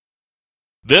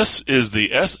This is the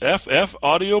SFF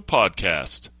Audio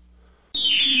Podcast.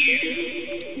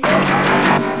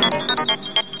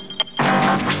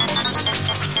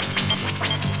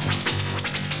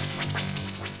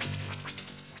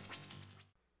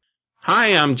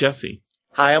 Hi, I'm Jesse.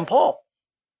 Hi, I'm Paul.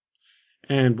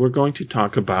 And we're going to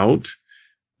talk about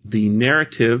the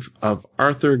narrative of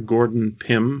Arthur Gordon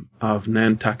Pym of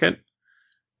Nantucket,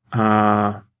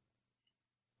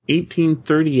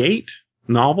 1838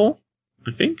 novel, I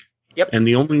think. Yep. And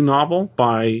the only novel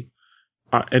by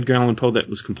Edgar Allan Poe that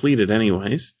was completed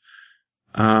anyways.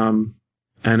 And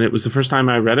it was the first time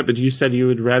I read it, but you said you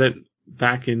had read it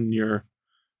back in your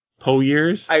Poe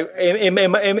years?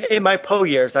 In my Poe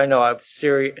years, I know I was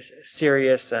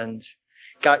serious and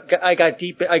I got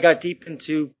deep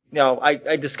into,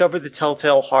 I discovered the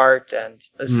Telltale Heart and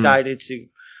decided to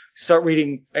start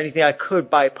reading anything I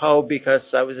could by Poe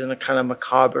because I was in a kind of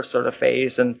macabre sort of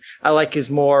phase, and I like his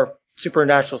more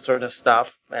supernatural sort of stuff.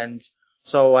 And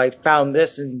so I found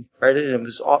this and read it, and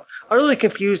was utterly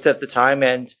confused at the time.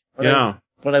 And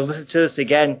when I listened to this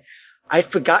again, I'd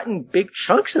forgotten big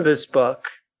chunks of this book.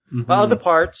 Mm-hmm. Other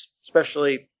parts,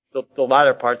 especially the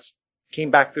latter parts, came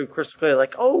back through crystal clear.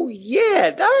 Like, oh yeah,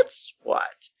 that's what.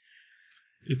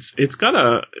 It's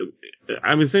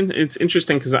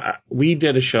interesting because we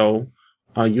did a show,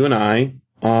 you and I,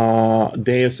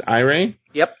 Deus Irae.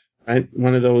 Yep. Right,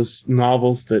 one of those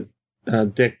novels that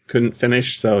Dick couldn't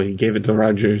finish, so he gave it to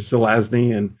Roger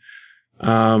Zelazny,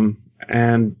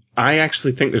 and I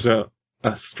actually think there's a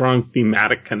strong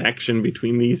thematic connection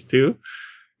between these two,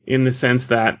 in the sense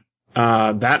that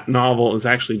that novel is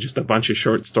actually just a bunch of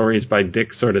short stories by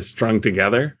Dick sort of strung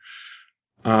together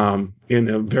in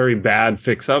a very bad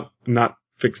fix-up, not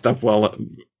fixed up well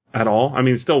at all. I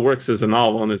mean, it still works as a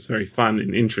novel, and it's very fun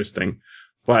and interesting,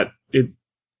 but it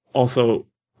also,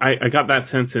 I got that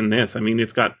sense in this. I mean,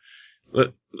 it's got,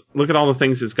 look at all the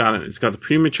things it's got in it. It's got the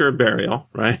premature burial,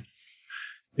 right?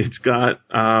 It's got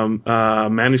a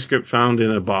manuscript found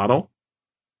in a bottle,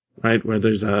 right, where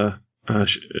there's a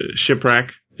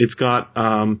shipwreck. It's got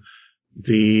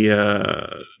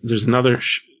there's another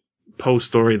Poe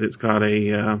story that's got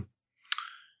a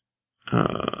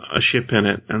ship in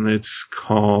it, and it's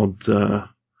called The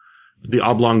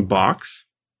Oblong Box.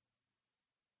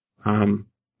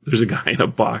 There's a guy in a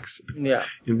box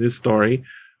in this story.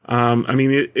 I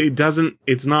mean,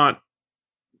 it's not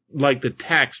like the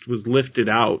text was lifted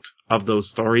out of those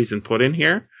stories and put in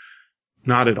here.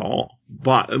 Not at all.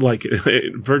 But, like,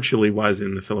 it virtually was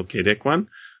in the Philip K. Dick one.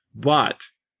 But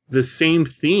the same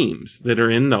themes that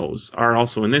are in those are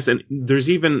also in this. And there's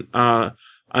even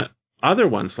other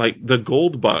ones, like The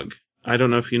Gold Bug. I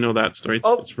don't know if you know that story.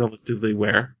 It's relatively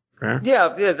rare.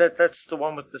 Yeah, that's the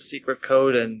one with the secret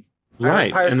code and...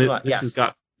 Right, and this has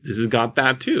got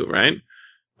that too, right?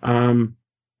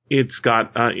 It's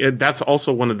got that's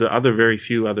also one of the other very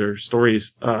few other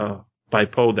stories by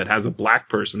Poe that has a black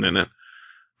person in it,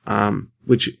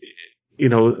 which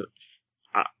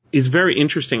is very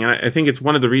interesting. And I think it's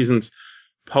one of the reasons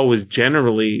Poe is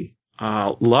generally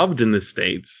loved in the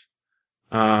States,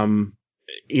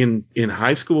 in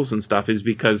high schools and stuff, is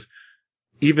because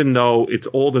even though it's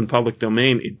old and public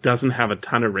domain, it doesn't have a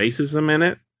ton of racism in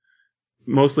it.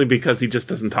 Mostly because he just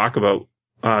doesn't talk about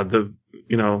the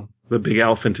big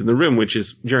elephant in the room, which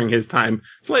is, during his time,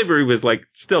 slavery was like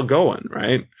still going,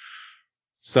 right?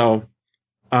 So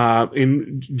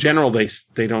in general, they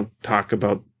don't talk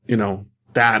about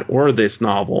that or this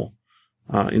novel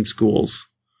in schools.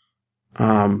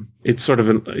 It's sort of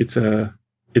it's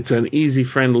an easy,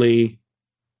 friendly,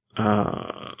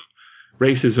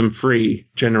 racism free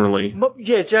generally.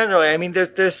 Yeah, generally. I mean,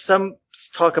 there's some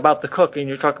talk about the cook, and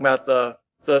you're talking about the...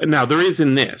 Now, there is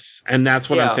in this, and that's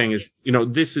what I'm saying is,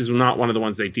 this is not one of the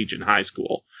ones they teach in high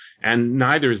school, and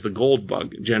neither is the Gold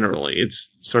Bug, generally. It's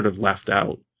sort of left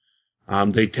out.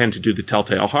 They tend to do the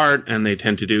Telltale Heart, and they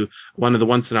tend to do one of the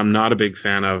ones that I'm not a big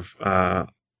fan of.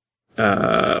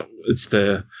 It's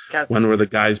the one where the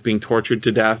guy's being tortured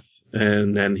to death,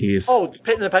 and then he's... Oh, The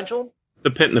Pit and the Pendulum? The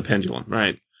Pit and the Pendulum,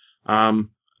 right.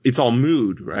 It's all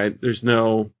mood, right?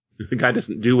 The guy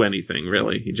doesn't do anything,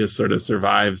 really. He just sort of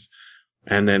survives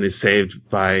and then is saved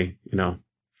by,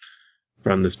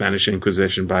 from the Spanish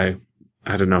Inquisition by,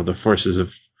 I don't know, the forces of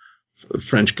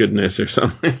French goodness or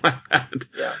something like that.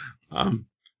 Yeah.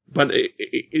 But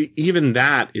even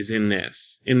that is in this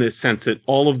sense that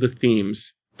all of the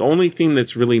themes, the only theme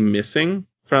that's really missing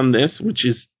from this, which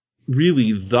is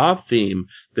really the theme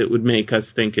that would make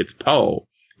us think it's Poe,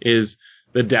 is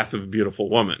the death of a beautiful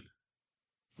woman.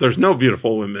 There's no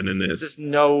beautiful women in this. There's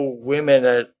no women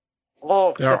at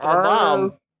all, except for the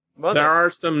mom. Well, there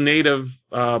are some native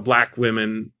black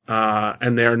women,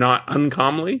 and they're not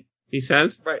uncomely, he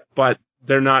says. Right. But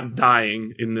they're not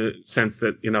dying in the sense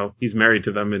that, he's married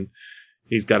to them and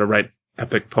he's got to write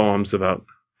epic poems about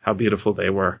how beautiful they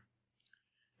were.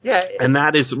 Yeah. And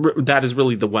that is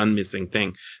really the one missing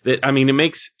thing. That, it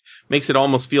makes it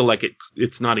almost feel like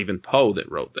it's not even Poe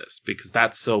that wrote this, because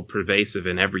that's so pervasive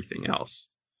in everything else,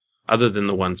 other than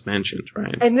the ones mentioned,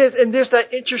 right? And there's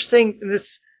that interesting,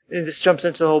 this jumps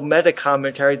into the whole meta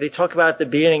commentary. They talk about at the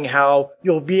beginning how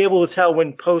you'll be able to tell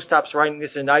when Poe stops writing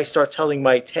this and I start telling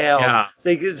my tale. Yeah.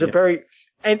 It's a very,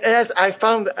 and as I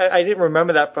found, I didn't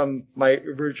remember that from my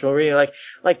original reading.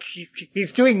 Like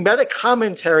he's doing meta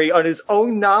commentary on his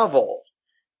own novel,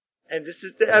 and this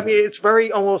is, it's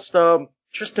very almost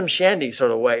Tristram Shandy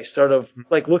sort of way, sort of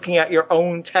like looking at your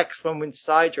own text from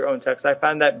inside your own text. I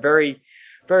found that very,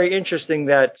 very interesting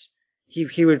that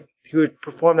he would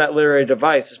perform that literary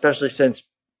device, especially since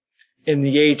in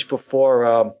the age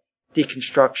before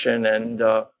deconstruction and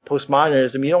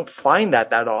postmodernism, you don't find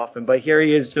that often. But here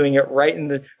he is doing it right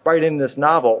in this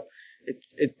novel.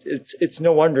 It's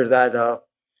no wonder that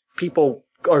people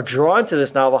are drawn to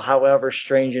this novel, however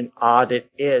strange and odd it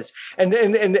is. And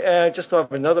just thought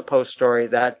of another Post story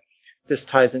that this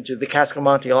ties into, the Cask of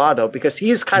Amontillado, because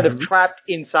he's kind of trapped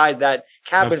inside that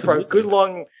cabin Absolutely. for a good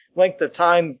long length of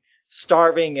time,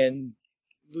 starving and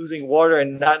losing water,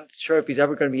 and not sure if he's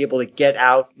ever going to be able to get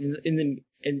out in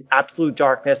absolute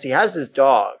darkness. He has his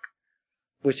dog,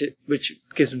 which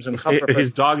gives him some comfort.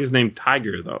 His dog is named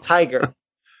Tiger, though. Tiger.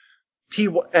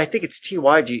 I think it's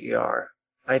Tyger.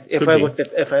 If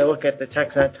I look at the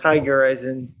text, not Tiger as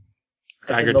in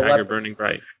Tiger burning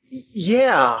bright.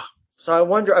 Yeah. So I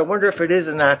wonder if it is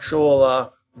an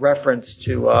actual reference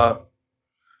to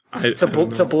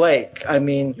Blake.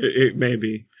 It may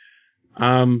be.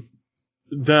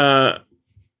 The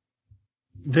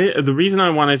reason I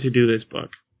wanted to do this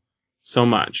book so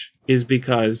much is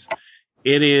because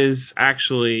it is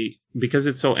actually, because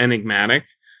it's so enigmatic,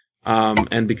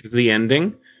 and because of the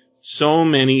ending, so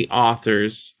many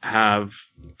authors have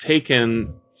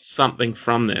taken something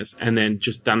from this and then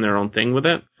just done their own thing with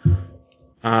it.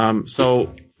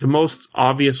 So the most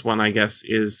obvious one, I guess,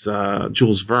 is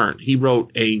Jules Verne. He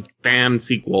wrote a fan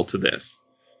sequel to this,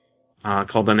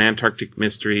 called An Antarctic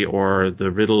Mystery, or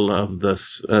The Riddle of the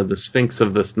Sphinx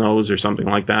of the Snows, or something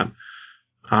like that,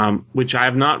 which I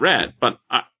have not read. But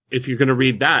if you're going to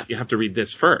read that, you have to read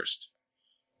this first.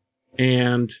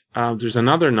 And there's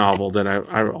another novel that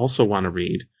I also want to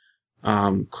read,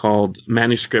 called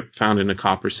Manuscript Found in a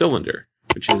Copper Cylinder,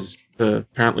 which is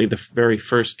apparently the very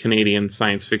first Canadian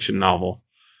science fiction novel.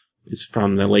 It's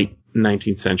from the late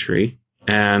 19th century,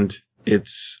 and it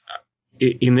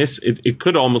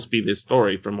could almost be this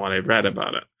story from what I've read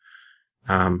about it.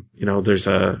 There's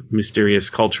a mysterious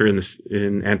culture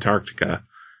in Antarctica,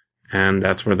 and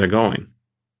that's where they're going.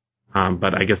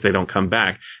 But I guess they don't come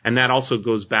back. And that also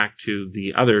goes back to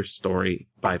the other story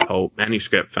by Poe,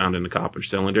 Manuscript Found in a Copper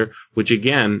Cylinder, which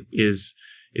again is,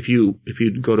 if you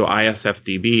go to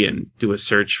ISFDB and do a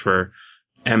search for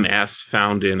MS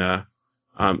found in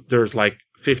there's like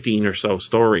 15 or so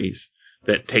stories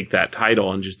that take that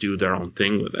title and just do their own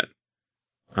thing with it.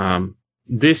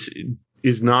 This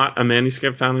is not a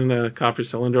manuscript found in a copper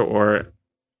cylinder or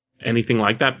anything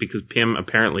like that, because Pym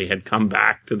apparently had come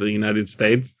back to the United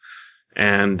States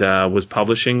and was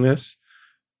publishing this.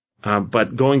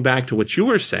 But going back to what you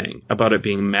were saying about it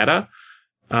being meta,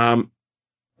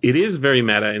 it is very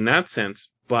meta in that sense,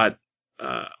 but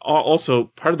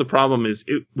also part of the problem is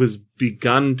it was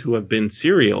begun to have been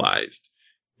serialized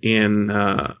in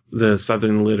the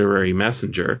Southern Literary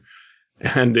Messenger,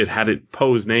 and it had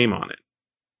Poe's name on it,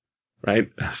 right?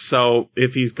 So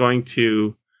if he's going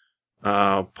to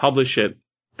publish it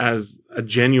as a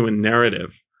genuine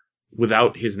narrative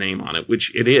without his name on it,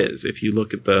 which it is, if you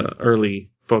look at the early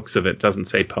books of it, doesn't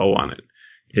say Poe on it.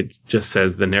 It just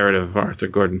says the narrative of Arthur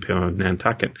Gordon Pym of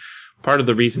Nantucket. Part of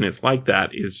the reason it's like that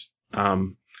is,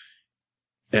 and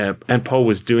Poe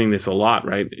was doing this a lot,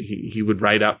 right? He would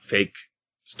write up fake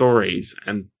stories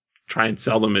and try and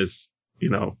sell them as,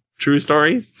 true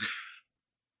stories.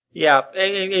 Yeah,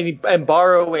 and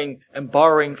borrowing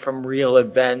from real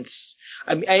events.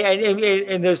 And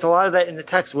there's a lot of that in the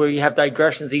text where you have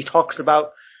digressions. He talks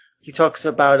about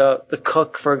the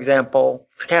cook, for example,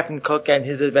 Captain Cook and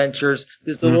his adventures.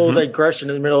 There's a little digression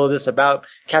in the middle of this about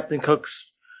Captain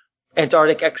Cook's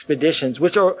Antarctic expeditions,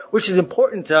 which is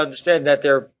important to understand that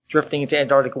they're drifting into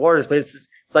Antarctic waters. But it's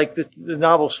like the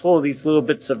novel's full of these little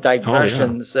bits of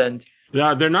digressions. And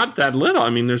yeah, they're not that little. I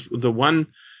mean, there's the one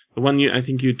I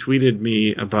think you tweeted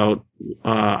me about.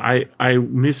 I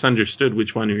misunderstood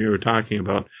which one you were talking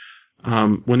about.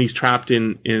 when he's trapped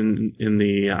in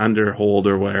the underhold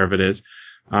or wherever it is,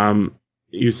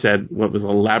 you said, what was a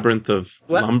labyrinth of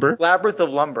lumber? Labyrinth of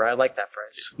lumber. I like that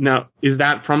phrase. Now, is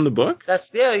that from the book? That's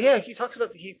yeah. He talks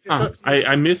about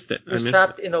I missed it. He was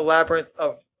trapped in a labyrinth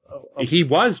of. He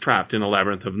was trapped in a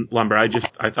labyrinth of lumber. I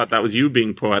thought that was you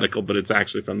being poetical, but it's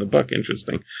actually from the book.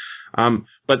 Interesting.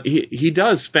 But he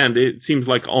does spend, it seems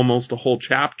like, almost a whole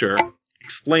chapter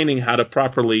explaining how to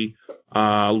properly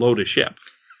load a ship.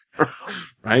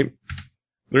 Right?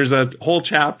 There's a whole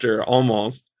chapter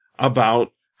almost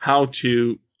about how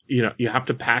to, you have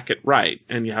to pack it right,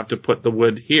 and you have to put the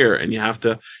wood here, and you have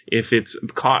to, if it's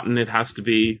cotton, it has to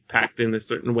be packed in a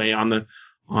certain way on the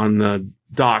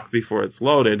dock before it's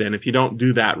loaded, and if you don't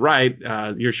do that right,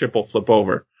 your ship will flip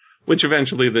over, which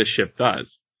eventually this ship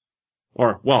does.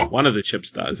 Or, well, one of the ships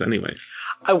does, anyways.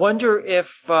 I wonder if,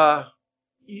 I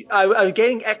was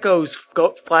getting echoes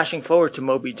flashing forward to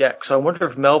Moby Dick, so I wonder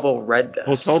if Melville read this.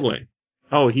 Oh, totally.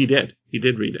 Oh, he did. He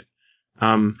did read it.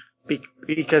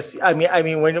 Because I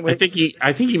mean when I think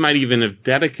he might even have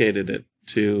dedicated it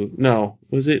to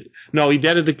he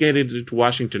dedicated it to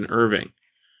Washington Irving.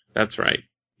 That's right,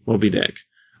 Moby Dick.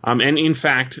 And in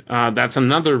fact, that's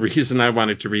another reason I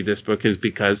wanted to read this book, is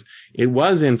because it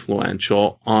was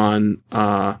influential on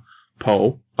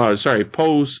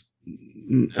Poe's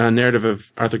narrative of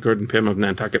Arthur Gordon Pym of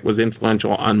Nantucket was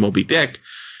influential on Moby Dick,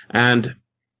 and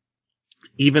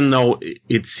even though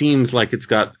it seems like it's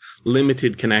got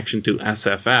limited connection to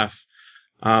SFF,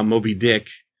 Moby Dick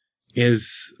is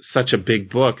such a big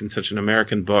book and such an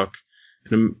American book,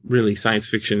 and really science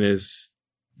fiction is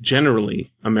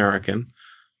generally American.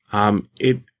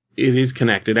 It is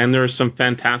connected, and there are some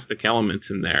fantastic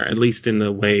elements in there, at least in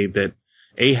the way that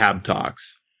Ahab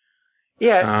talks.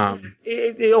 Yeah,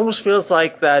 it almost feels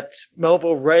like that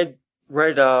Melville read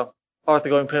Arthur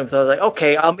Gordon Pym, so I was like,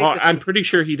 okay, I'll make I'm pretty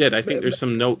sure he did. I think there's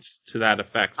some notes to that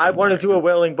effect. I want to do a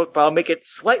whaling book, but I'll make it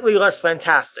slightly less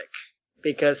fantastic,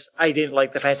 because I didn't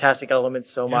like the fantastic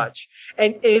elements so much.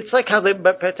 And it's like how the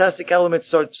fantastic elements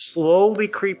start to slowly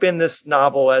creep in this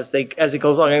novel as it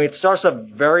goes along. I mean, it starts off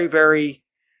very, very,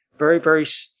 very, very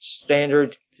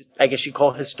standard, I guess you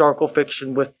call it historical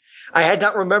fiction with, I had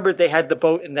not remembered they had the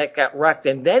boat and that got wrecked,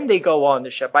 and then they go on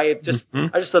the ship. I just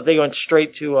thought they went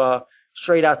straight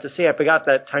out to sea. I forgot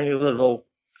that tiny little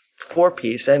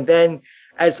 4-piece. And then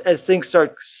as things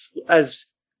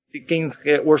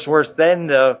get worse and worse, then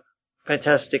the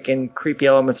fantastic and creepy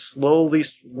elements slowly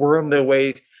worm their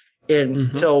way in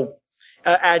until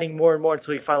adding more and more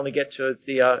until you finally get to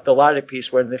the latter piece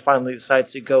where they finally decide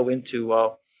to go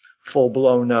into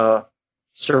full-blown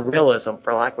surrealism,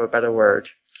 for lack of a better word.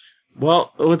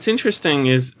 Well, what's interesting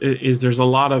is there's a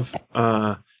lot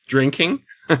of drinking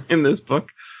in this book.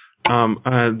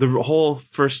 The whole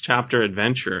first chapter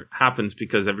adventure happens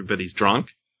because everybody's drunk,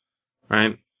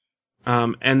 right?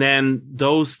 And then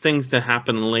those things that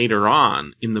happen later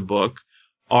on in the book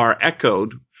are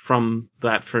echoed from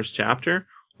that first chapter,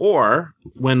 or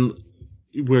when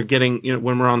we're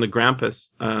when we're on the Grampus,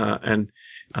 and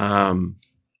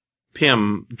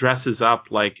Pym dresses up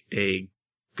like a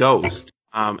ghost,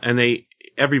 and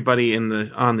everybody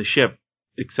on the ship,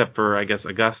 except for, I guess,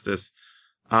 Augustus,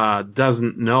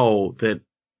 doesn't know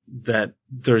that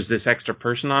there's this extra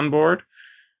person on board.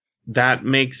 That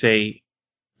makes an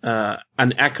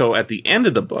echo at the end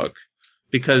of the book,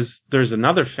 because there's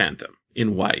another phantom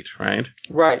in white, right?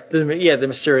 Right. The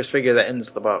mysterious figure that ends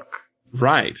the book.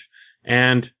 Right.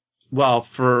 And, well,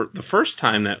 for the first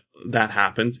time that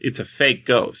happens, it's a fake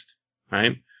ghost,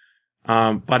 right?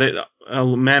 But it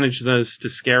manages to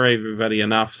scare everybody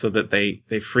enough so that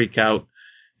they freak out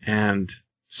and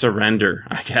surrender,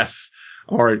 I guess,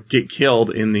 or get killed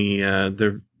in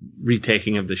the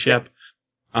retaking of the ship.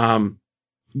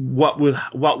 What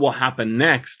will happen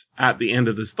next at the end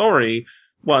of the story?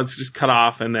 Well, it's just cut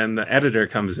off, and then the editor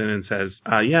comes in and says,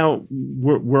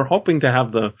 we're hoping to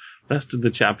have the rest of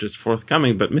the chapters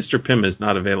forthcoming, but Mr. Pym is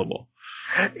not available.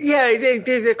 Yeah,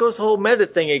 there goes the whole meta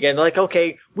thing again. Like,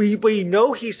 okay, we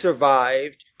know he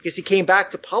survived because he came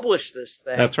back to publish this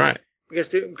thing. That's right.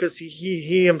 Because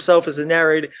he himself is a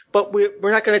narrator, but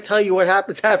we're not going to tell you what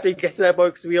happens after he gets to that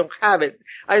book because we don't have it.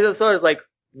 I just thought it was like,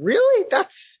 really?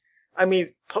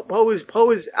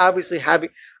 Poe is obviously having.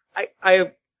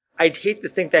 I'd hate to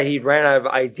think that he ran out of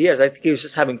ideas. I think he was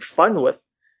just having fun with.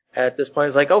 At this point,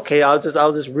 it's like, okay, I'll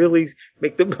just really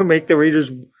make the readers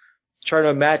try to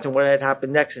imagine what had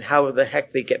happened next and how the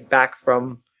heck they get back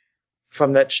from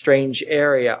that strange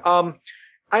area. Well,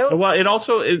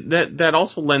 that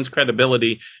also lends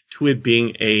credibility to it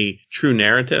being a true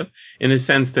narrative, in the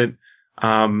sense that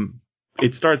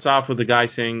it starts off with the guy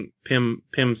saying, Pym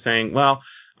saying, well,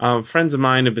 friends of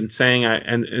mine have been saying,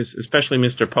 and especially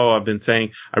Mr. Poe, have been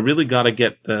saying, I really got to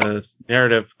get the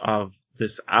narrative of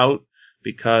this out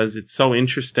because it's so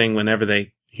interesting whenever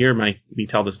they hear me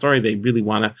tell the story. They really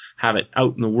want to have it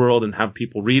out in the world and have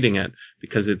people reading it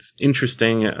because it's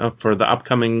interesting for the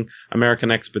upcoming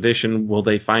American expedition. Will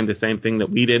they find the same thing that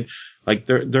we did? Like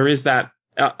there is that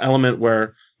element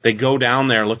where they go down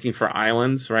there looking for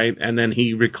islands, right? And then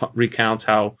he recounts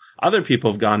how other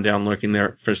people have gone down looking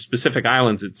there for specific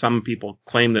islands that some people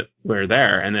claim that we're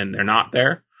there and then they're not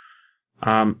there.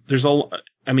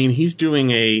 He's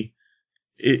doing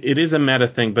it is a meta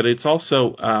thing, but it's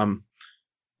also,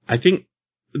 I think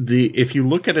if you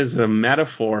look at it as a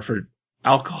metaphor for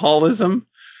alcoholism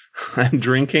and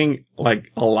drinking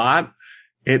like a lot,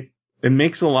 it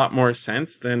makes a lot more sense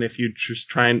than if you just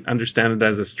try and understand it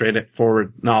as a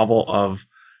straightforward novel of,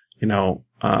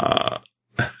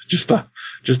 just a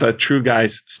true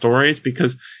guy's stories,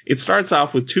 because it starts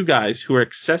off with two guys who are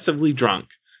excessively drunk.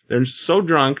 They're so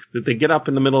drunk that they get up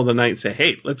in the middle of the night and say,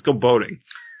 "Hey, let's go boating."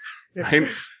 Right?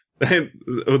 And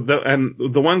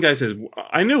the one guy says,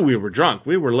 "I knew we were drunk.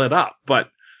 We were lit up, but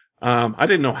I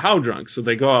didn't know how drunk." So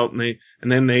they go out and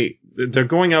they're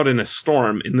going out in a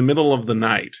storm in the middle of the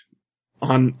night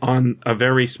on a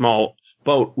very small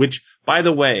boat, which, by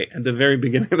the way, at the very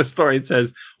beginning of the story, it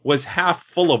says was half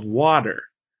full of water.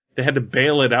 They had to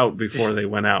bail it out before they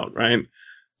went out, right?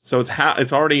 So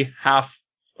it's already half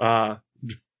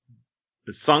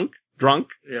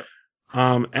drunk. Yeah.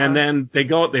 And then they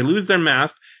lose their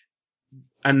mast.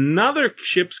 Another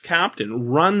ship's captain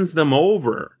runs them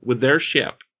over with their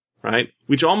ship, right?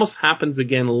 Which almost happens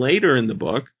again later in the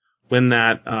book when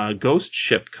that ghost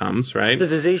ship comes, right? The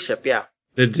disease ship, yeah.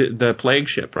 The plague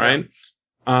ship, right?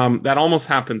 That almost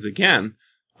happens again.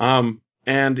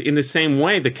 And in the same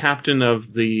way, the captain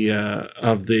of the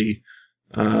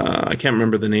I can't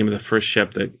remember the name of the first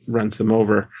ship that runs them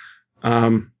over.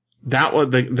 That was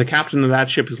the captain of that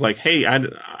ship is like, "Hey,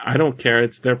 I don't care.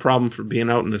 It's their problem for being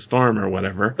out in the storm or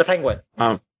whatever." The Penguin.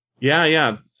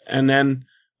 Yeah. And then,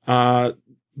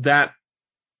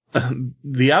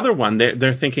 the other one,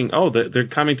 they're thinking, "Oh, they're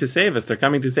coming to save us. They're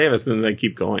coming to save us." And then they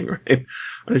keep going, right?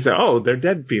 And they say, "Oh, they're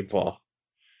dead people."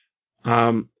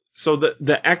 So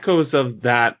the echoes of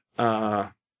that,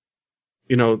 I'm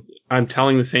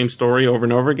telling the same story over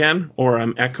and over again, or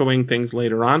I'm echoing things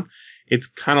later on. It's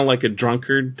kind of like a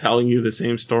drunkard telling you the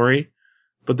same story.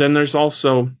 But then there's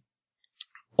also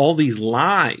all these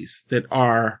lies that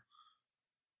are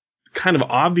kind of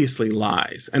obviously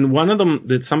lies. And one of them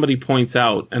that somebody points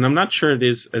out, and I'm not sure it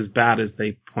is as bad as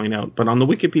they point out, but on the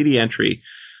Wikipedia entry,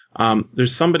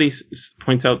 there's somebody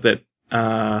points out that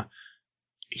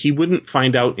he wouldn't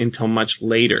find out until much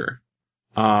later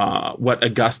what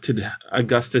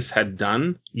Augustus had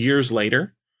done years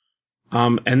later.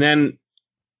 And then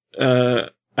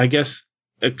I guess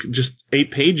just 8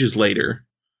 pages later,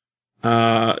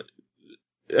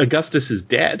 Augustus is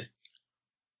dead.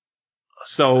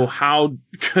 So how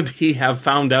could he have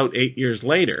found out 8 years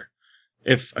later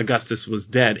if Augustus was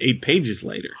dead 8 pages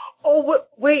later? Oh,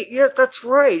 wait, yeah, that's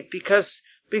right. Because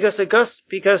we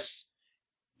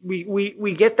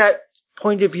get that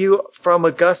point of view from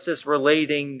Augustus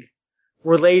relating,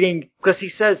 because he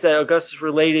says that Augustus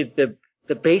related the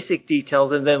basic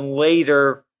details, and then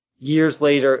later, years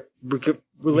later,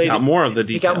 related. He got more of the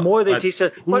details. He got more of the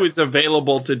details. Who is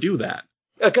available to do that?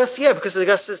 Augustus, yeah, because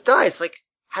Augustus dies. Like,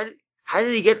 how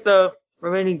did he get the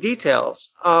remaining details?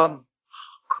 Crap.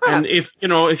 And if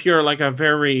you're like a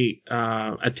very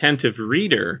attentive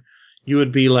reader, you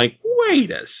would be like,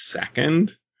 wait a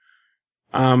second.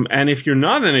 And if you're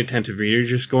not an attentive reader,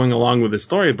 you're just going along with the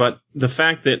story. But the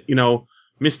fact that,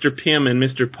 Mr. Pym and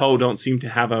Mr. Poe don't seem to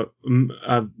have a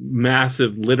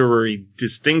massive literary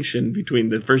distinction between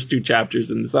the first 2 chapters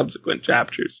and the subsequent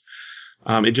chapters.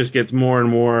 It just gets more and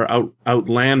more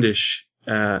outlandish.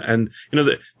 And,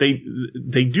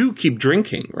 they do keep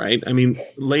drinking, right? I mean,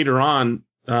 later on,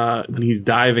 when he's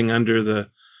diving under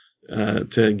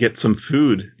to get some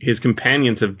food, his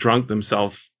companions have drunk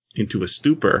themselves into a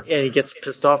stupor. Yeah, he gets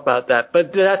pissed off about that.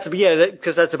 But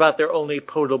because that's about their only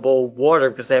potable water,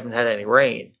 because they haven't had any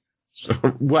rain.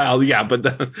 Well, yeah, but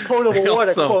potable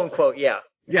water, quote unquote, yeah.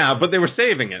 Yeah, but they were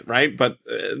saving it, right? But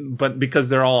because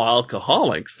they're all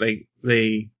alcoholics, they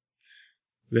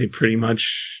pretty much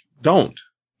don't.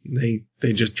 They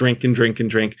just drink and drink and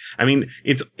drink. I mean,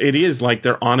 it is like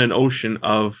they're on an ocean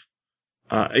of.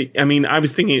 I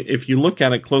was thinking if you look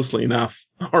at it closely enough,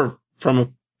 or from a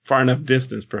far enough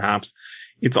distance, perhaps,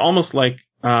 it's almost like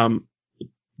a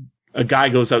guy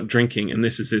goes out drinking, and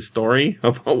this is his story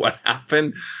about what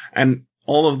happened, and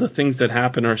all of the things that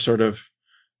happen are sort of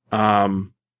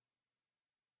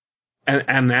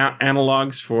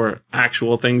analogs for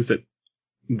actual things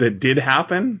that did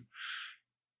happen.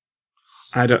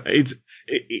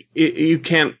 You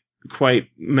can't quite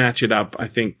match it up, I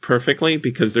think, perfectly,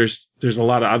 because there's a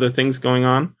lot of other things going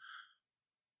on.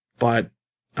 But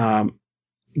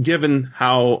given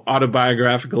how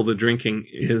autobiographical the drinking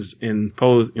is in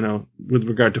Poe's, with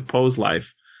regard to Poe's life,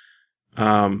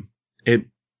 and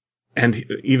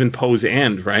even Poe's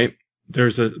end, right?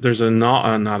 There's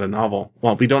not a novel.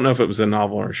 Well, we don't know if it was a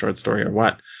novel or a short story or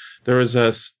what. There was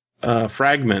a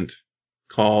fragment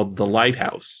called The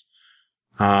Lighthouse,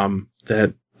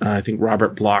 that I think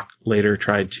Robert Bloch later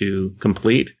tried to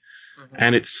complete. Mm-hmm.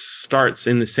 And it starts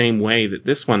in the same way that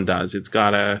this one does. It's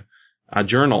got a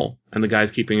journal, and the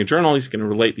guy's keeping a journal. He's going to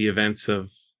relate the events of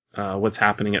what's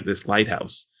happening at this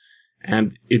lighthouse.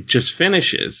 And it just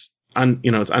finishes.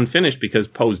 It's unfinished because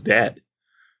Poe's dead,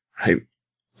 right?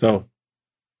 So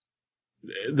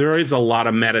there is a lot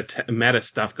of meta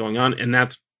stuff going on, and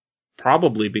that's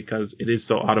probably because it is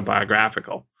so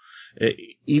autobiographical.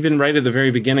 Even right at the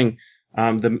very beginning,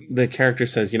 the character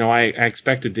says, I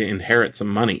expected to inherit some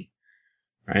money,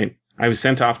 right? I was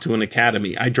sent off to an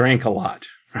academy. I drank a lot,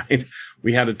 right?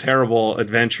 We had a terrible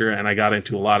adventure, and I got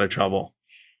into a lot of trouble.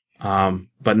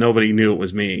 But nobody knew it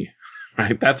was me,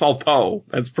 right? That's all Poe.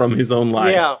 That's from his own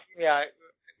life. Yeah.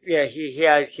 He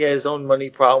had his own money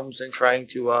problems and trying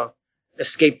to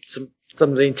escape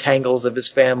some of the entangles of his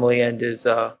family and his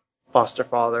foster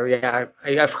father. Yeah,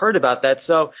 I've heard about that.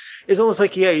 So it's almost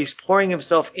like, he's pouring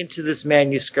himself into this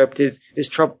manuscript, his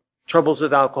troubles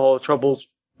with alcohol, troubles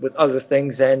with other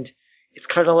things, and it's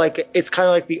kind of like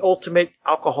the ultimate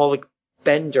alcoholic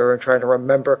bender and trying to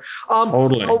remember.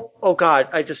 Totally. Oh God,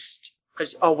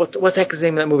 what the heck is the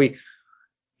name of that movie?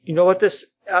 You know what this?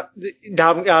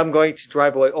 Now I'm going to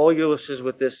drive away all your listeners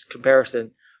with this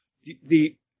comparison.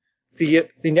 The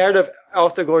narrative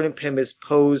Arthur Gordon Pym is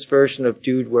Poe's version of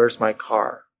Dude, Where's My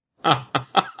Car? Yeah,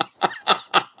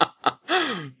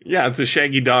 it's a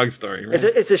Shaggy Dog story, right?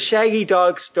 It's a Shaggy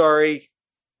Dog story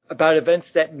about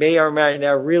events that may or may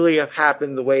not really have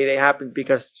happened the way they happened,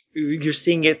 because you're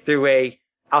seeing it through a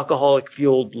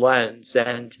alcoholic-fueled lens,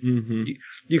 and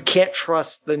you can't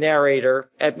trust the narrator.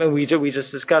 And we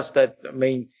just discussed that. I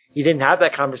mean, he didn't have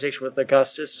that conversation with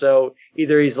Augustus, so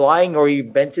either he's lying or he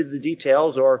invented the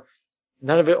details, or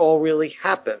none of it all really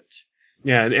happened.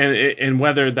 Yeah, and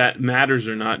whether that matters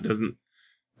or not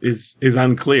is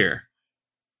unclear,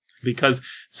 because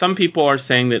some people are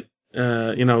saying that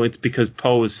it's because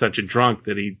Poe was such a drunk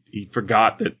that he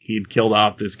forgot that he'd killed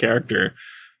off this character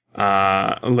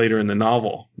later in the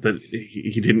novel, that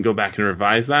he didn't go back and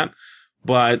revise that.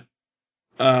 But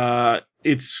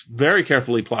it's very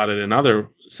carefully plotted in other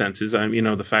senses.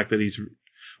 The fact that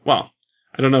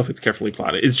I don't know if it's carefully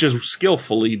plotted. It's just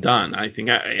skillfully done. I think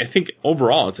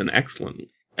overall it's an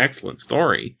excellent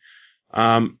story.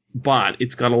 But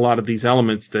it's got a lot of these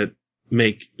elements that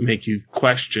make you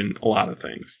question a lot of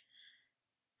things.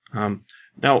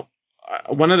 Now,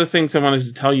 one of the things I wanted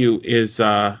to tell you is,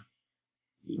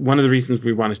 one of the reasons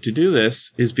we wanted to do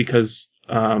this is because,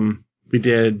 we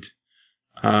did,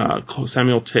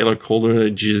 Samuel Taylor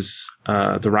Coleridge's,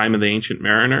 The Rime of the Ancient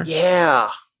Mariner. Yeah.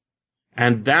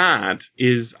 And that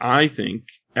is, I think,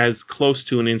 as close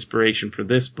to an inspiration for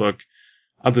this book,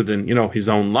 other than, his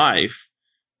own life,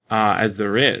 as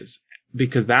there is.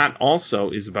 Because that also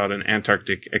is about an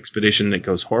Antarctic expedition that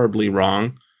goes horribly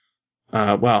wrong.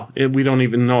 We don't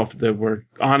even know if they were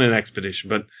on an expedition,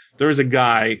 but there is a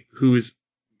guy who's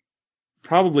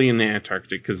probably in the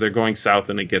Antarctic because they're going south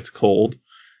and it gets cold.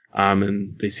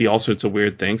 And they see all sorts of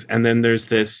weird things. And then there's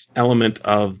this element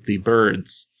of the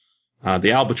birds,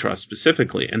 the albatross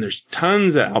specifically. And there's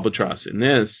tons of albatross in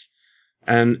this.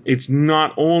 And it's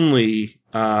not only,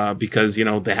 because,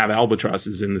 they have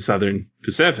albatrosses in the southern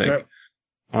Pacific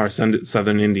or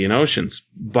southern Indian Oceans,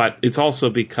 but it's also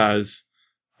because,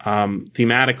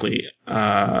 thematically,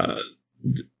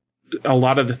 a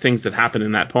lot of the things that happen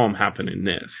in that poem happen in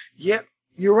this. Yeah,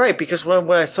 you're right. Because when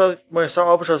I saw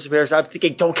albatross bears, I'm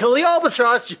thinking, "Don't kill the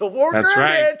albatross! You'll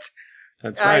regret it."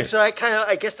 That's right. So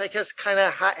I guess I just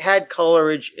had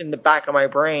Coleridge in the back of my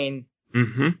brain.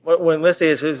 Mm-hmm. When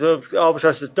listening to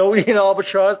albatross says, "Don't eat an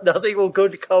albatross. Nothing will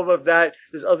good come of that.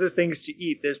 There's other things to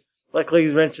eat. There's, luckily,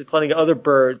 he's mentioned plenty of other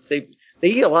birds. They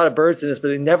eat a lot of birds in this, but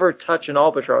they never touch an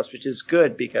albatross, which is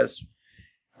good because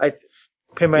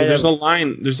there's a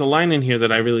line in here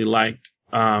that I really liked.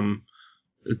 When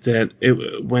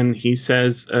he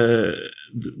says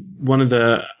one of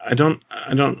the I don't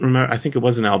remember, I think it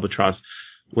was an albatross,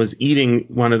 was eating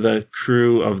one of the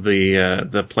crew of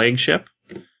the plague ship,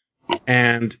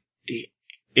 and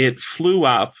it flew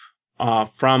up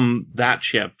from that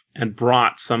ship and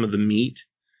brought some of the meat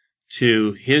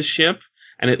to his ship,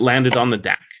 and it landed on the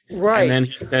deck. Right. And then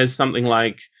he says something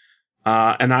like,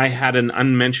 and I had an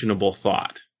unmentionable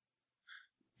thought.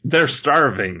 They're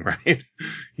starving, right?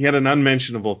 He had an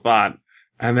unmentionable thought.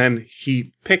 And then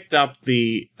he picked up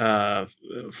the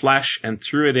flesh and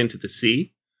threw it into the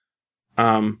sea.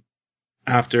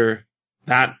 After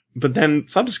that, but then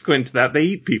subsequent to that, they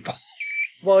eat people.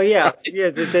 Well, yeah,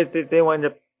 they wind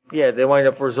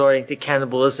up resorting to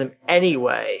cannibalism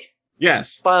anyway. Yes.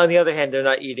 But on the other hand, they're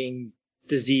not eating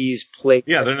disease, plague.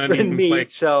 Yeah, they're not eating meat,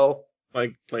 so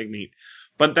plague meat.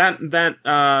 But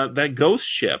that ghost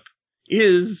ship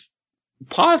is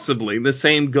possibly the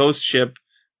same ghost ship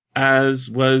as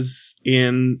was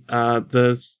in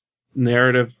the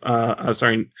narrative.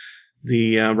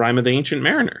 The Rime of the Ancient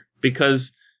Mariner,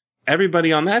 because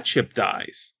everybody on that ship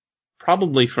dies,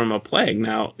 probably from a plague.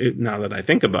 Now that I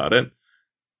think about it,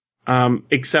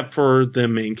 except for the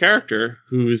main character,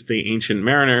 who's the Ancient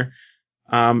Mariner.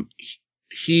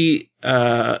 He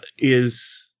is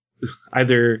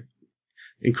either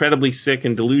incredibly sick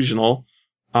and delusional,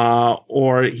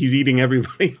 or he's eating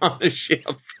everybody on the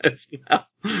ship as well.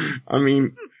 I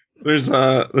mean, there's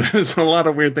a lot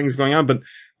of weird things going on, but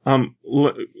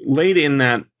late in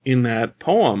that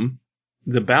poem,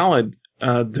 the ballad,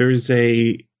 there's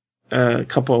a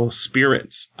couple of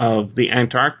spirits of the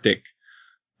Antarctic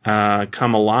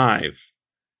come alive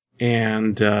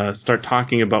and start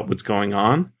talking about what's going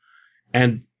on.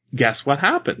 And guess what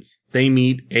happens? They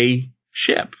meet a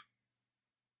ship,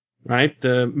 right?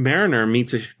 The mariner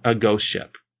meets a ghost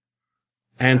ship.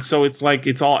 And so it's like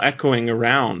it's all echoing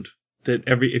around that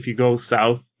if you go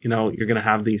south, you're going to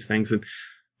have these things. And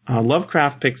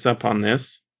Lovecraft picks up on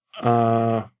this,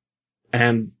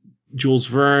 and Jules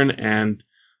Verne, and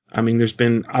I mean, there's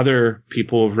been other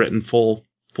people who've written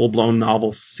full-blown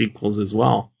novel sequels as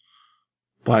well.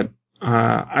 But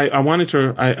I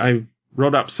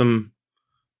wrote up some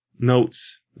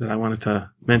notes that I wanted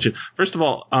to mention. First of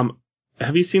all,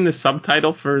 have you seen the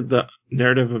subtitle for the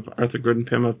narrative of Arthur Gordon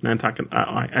Pym of Nantucket?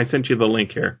 I sent you the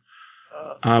link here.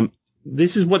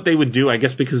 This is what they would do, I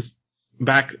guess, because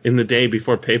back in the day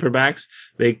before paperbacks,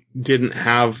 they didn't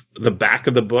have the back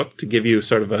of the book to give you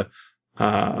sort of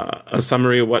a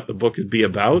summary of what the book would be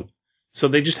about. So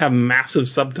they just have massive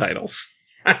subtitles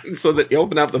so that you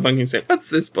open up the book and say, what's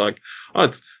this book? Oh,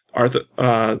 it's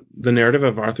the narrative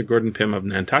of Arthur Gordon Pym of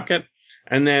Nantucket.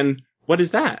 And then, what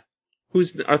is that?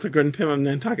 Who's Arthur Gordon Pym of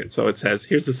Nantucket? So it says,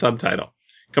 here's the subtitle.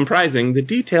 Comprising the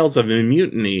details of a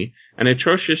mutiny and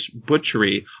atrocious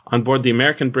butchery on board the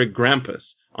American brig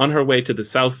Grampus on her way to the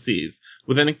South Seas,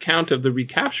 with an account of the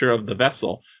recapture of the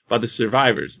vessel by the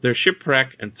survivors, their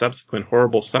shipwreck and subsequent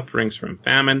horrible sufferings from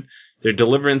famine, their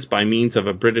deliverance by means of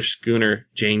a British schooner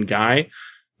Jane Guy,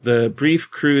 the brief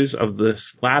cruise of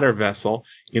this latter vessel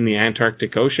in the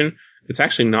Antarctic Ocean. It's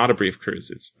actually not a brief cruise.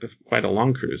 It's quite a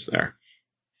long cruise there.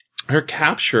 Her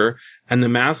capture and the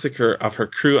massacre of her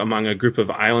crew among a group of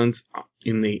islands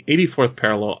in the 84th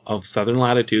parallel of southern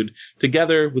latitude,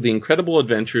 together with the incredible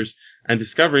adventures and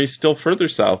discoveries still further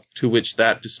south to which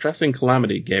that distressing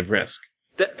calamity gave risk.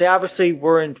 They obviously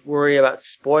weren't worried about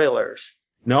spoilers.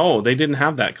 No, they didn't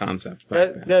have that concept.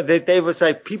 No, they was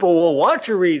like, people will want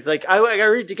to read. Like, I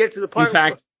read to get to the part. In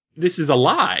fact, this is a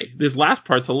lie. This last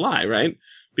part's a lie, right?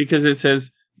 Because it says,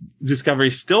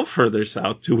 discovery still further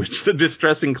south to which the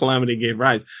distressing calamity gave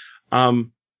rise.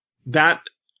 That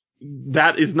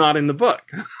is not in the book.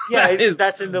 Yeah,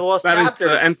 that's in the lost chapter.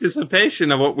 That is the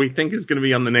anticipation of what we think is going to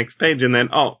be on the next page, and then,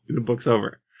 the book's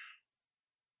over.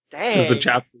 Dang. The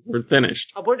chapters are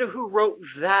finished. I wonder who wrote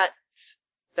that.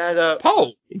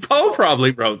 Poe. Poe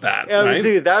probably wrote that. Yeah, right?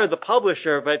 Dude, that or the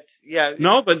publisher, but yeah.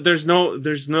 No, but there's no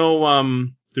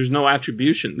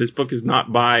attribution. This book is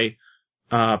not by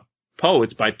Poe,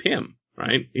 it's by Pym,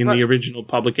 right? In the original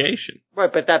publication.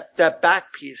 Right, but that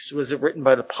back piece, was it written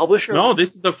by the publisher? No, this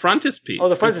is the frontispiece. Oh,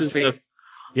 the frontispiece.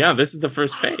 This is the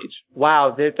first page.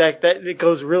 Wow, that it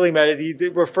goes really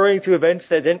meta. Referring to events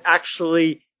that didn't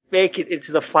actually make it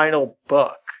into the final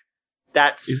book.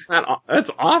 That's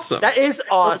awesome. That is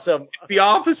awesome. It's the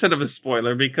opposite of a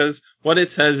spoiler, because what it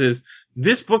says is,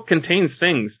 this book contains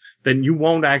things that you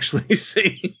won't actually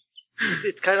see.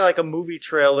 It's kind of like a movie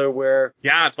trailer where...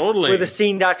 Yeah, totally. Where the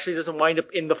scene actually doesn't wind up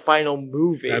in the final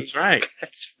movie. That's right.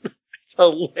 That's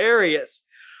hilarious.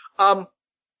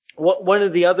 One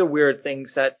of the other weird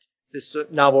things that this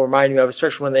novel reminded me of,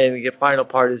 especially when they get final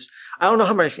part, is I don't know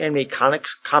how many anime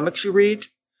comics you read.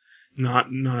 Not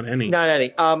any. Not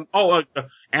any.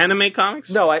 Anime comics?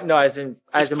 No, as in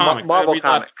comics. Marvel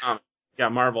comics. Yeah,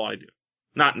 Marvel I do.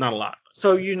 Not a lot.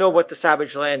 So you know what the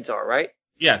Savage Lands are, right?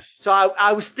 Yes. So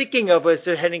I was thinking of us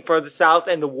heading further south,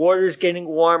 and the water's getting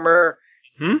warmer.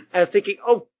 And I'm thinking,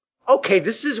 oh, okay,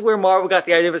 this is where Marvel got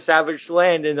the idea of a savage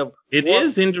land. And it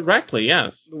is indirectly,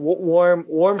 yes.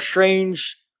 Warm, strange,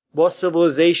 lost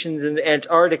civilizations in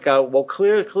Antarctica. Well,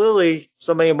 clearly,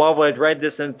 somebody in Marvel had read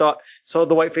this and saw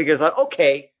the white figures. Thought,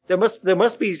 okay, there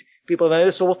must be people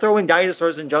there, so we'll throw in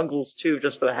dinosaurs and jungles too,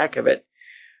 just for the heck of it.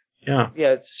 Yeah.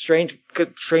 Yeah, it's strange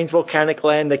volcanic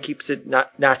land that keeps it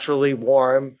naturally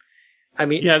warm. I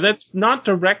mean, yeah, that's not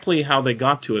directly how they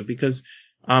got to it, because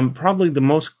probably the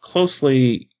most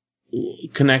closely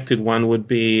connected one would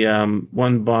be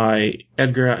one by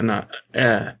Edgar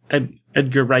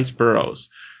Rice Burroughs.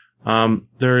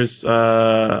 There's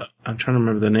I'm trying to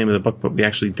remember the name of the book, but we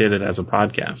actually did it as a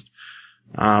podcast.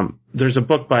 There's a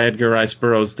book by Edgar Rice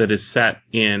Burroughs that is set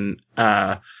in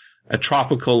a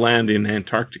tropical land in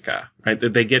Antarctica, right?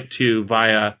 That they get to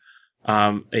via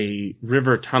a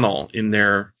river tunnel in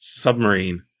their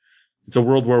submarine. It's a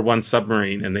World War I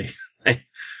submarine, and they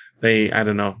I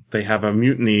don't know, they have a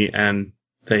mutiny and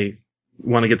they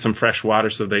want to get some fresh water,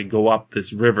 so they go up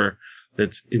this river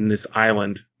that's in this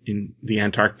island in the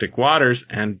Antarctic waters,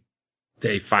 and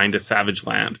they find a savage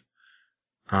land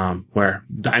where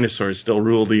dinosaurs still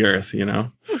rule the earth, you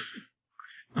know.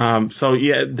 So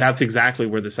yeah, that's exactly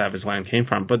where the savage land came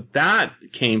from. But that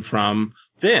came from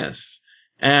this.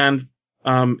 And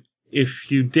if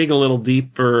you dig a little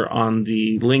deeper on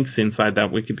the links inside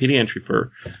that Wikipedia entry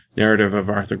for Narrative of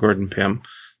Arthur Gordon Pym,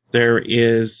 there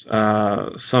is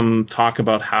some talk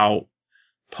about how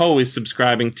Poe is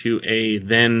subscribing to a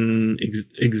then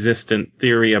existent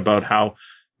theory about how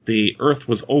the Earth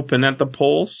was open at the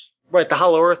poles. Right, the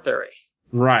Hollow Earth theory.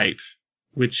 Right,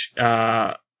 which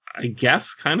I guess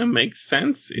kind of makes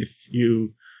sense if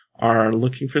you are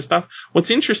looking for stuff.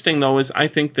 What's interesting, though, is I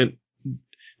think that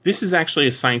this is actually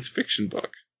a science fiction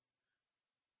book,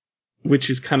 which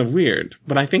is kind of weird.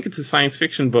 But I think it's a science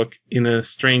fiction book in a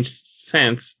strange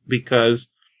sense, because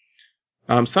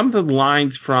some of the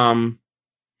lines from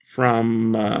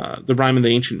The Rime of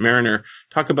the Ancient Mariner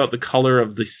talk about the color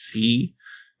of the sea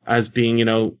as being, you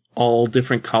know, all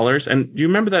different colors. And do you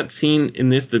remember that scene in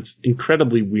this that's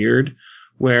incredibly weird,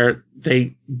 where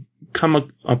they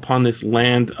come upon this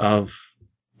land of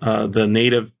the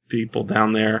native people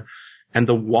down there, and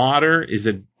the water is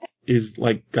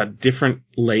like got different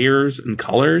layers and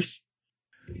colors?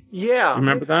 Yeah.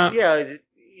 Remember that? Yeah.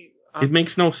 It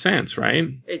makes no sense, right?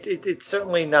 It's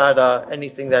certainly not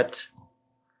anything that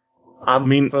I'm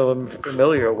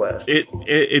familiar with.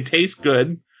 It tastes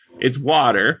good. It's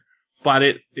water, but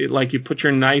it like you put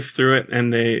your knife through it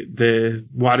and the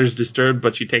water's disturbed,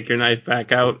 but you take your knife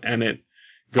back out and it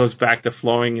goes back to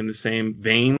flowing in the same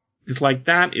vein. It's like,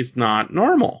 that is not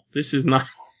normal. This is not.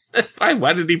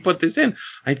 Why did he put this in?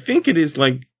 I think it is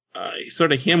like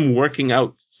sort of him working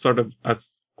out sort of a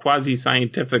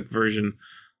quasi-scientific version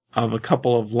of a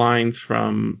couple of lines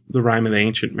from The Rime of the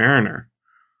Ancient Mariner,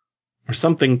 or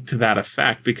something to that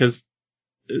effect, because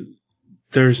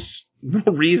there's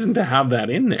no reason to have that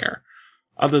in there,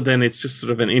 other than it's just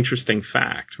sort of an interesting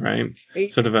fact, right?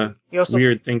 Sort of a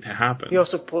weird thing to happen. He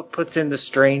also puts in the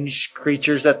strange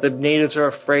creatures that the natives are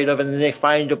afraid of, and then they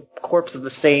find a corpse of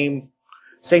the same,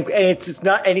 and it's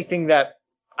not anything that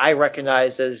I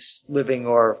recognize as living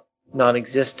or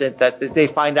non-existent, that they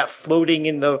find that floating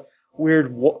in the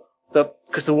weird,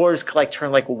 because the waters like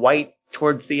turn like white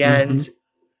towards the end,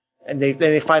 and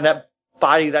they find that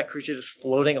body of that creature just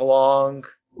floating along.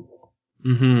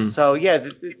 So yeah,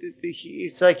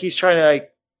 it's like he's trying to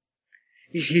like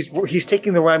he's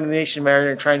taking the Rime of the Ancient Mariner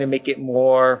and trying to make it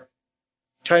more,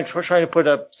 trying to put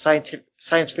a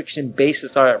science fiction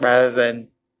basis on it rather than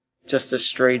just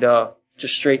straight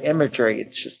imagery.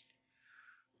 It's just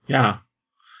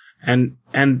and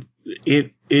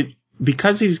it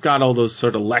because he's got all those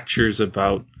sort of lectures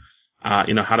about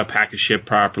how to pack a ship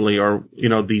properly, or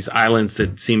these islands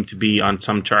that seem to be on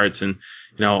some charts, and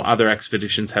other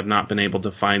expeditions have not been able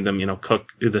to find them. Cook,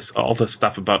 all the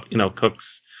stuff about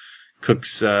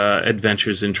Cook's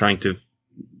adventures in trying to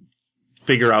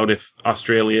figure out if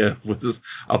Australia was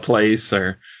a place,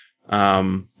 or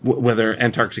whether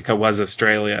Antarctica was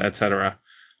Australia, etc.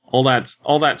 All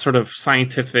that sort of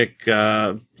scientific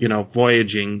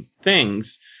voyaging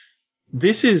things.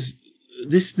 This is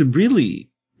really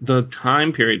the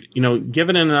time period,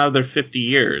 given another 50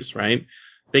 years, right?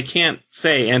 They can't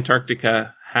say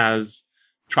Antarctica has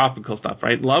tropical stuff,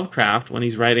 right? Lovecraft, when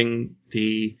he's writing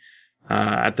the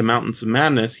At the Mountains of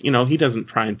Madness, he doesn't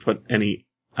try and put any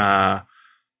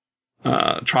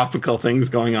tropical things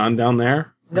going on down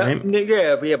there. right?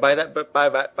 Yeah. By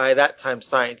that time,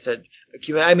 science had.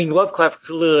 I mean, Lovecraft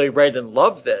clearly read and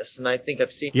loved this, and I think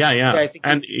I've seen. Yeah. I think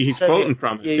and he's quoting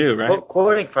from it too, right?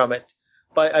 Quoting from it,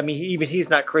 but I mean, even he's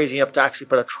not crazy enough to actually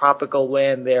put a tropical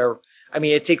land there. I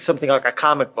mean, it takes something like a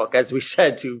comic book, as we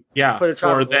said, to put a tropical.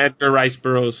 Or the Edgar Rice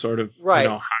Burroughs sort of,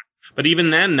 right. But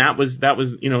even then, that was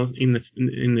in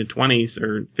the 20s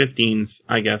or 15s,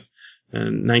 I guess.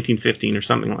 1915 or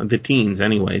something like the teens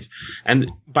anyways.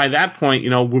 And by that point,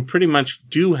 we pretty much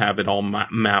do have it all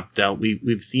mapped out.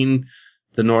 We've seen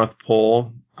the North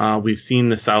Pole. We've seen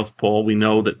the South Pole. We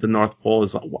know that the North Pole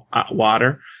is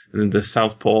water and the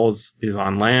South Pole is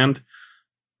on land.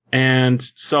 And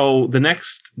so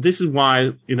this is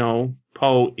why,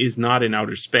 Poe is not in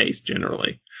outer space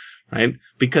generally, right?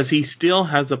 Because he still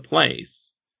has a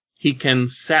place. He can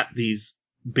set these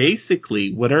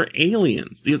basically what are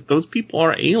aliens. Those people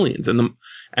are aliens,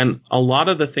 and a lot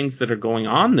of the things that are going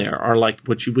on there are like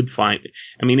what you would find.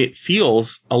 I mean, it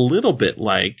feels a little bit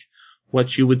like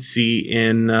what you would see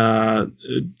in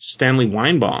Stanley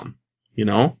Weinbaum,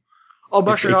 Oh,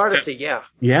 Martian Odyssey, yeah.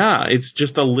 Yeah, it's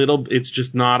just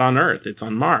not on Earth, it's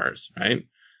on Mars, right?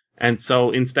 And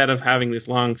so instead of having this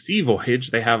long sea voyage,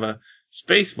 they have a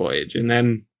space voyage, and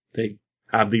then they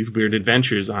have these weird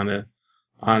adventures on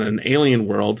an alien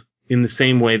world in the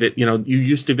same way that, you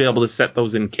used to be able to set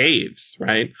those in caves,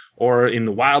 right? Or in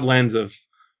the wildlands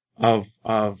of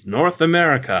North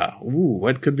America. Ooh,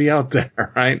 what could be out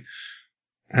there, right?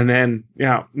 And then,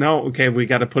 we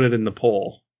got to put it in the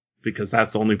pole because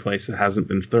that's the only place that hasn't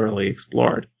been thoroughly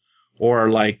explored.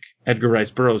 Or like Edgar Rice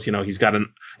Burroughs, he's got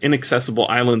an inaccessible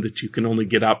island that you can only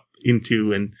get up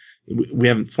into, and we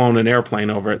haven't flown an airplane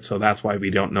over it, so that's why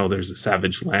we don't know there's a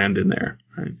savage land in there.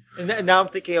 Right? And now I'm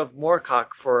thinking of Moorcock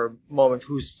for a moment,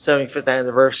 whose 75th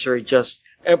anniversary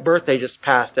birthday just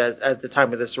passed at the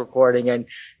time of this recording, and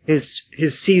his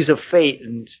Seas of Fate,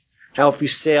 and how if you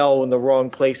sail in the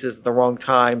wrong places at the wrong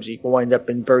times, you can wind up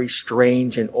in very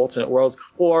strange and alternate worlds.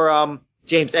 Or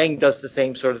James Eng does the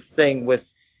same sort of thing with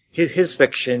his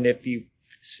fiction. If you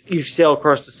sail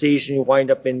across the seas and you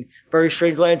wind up in very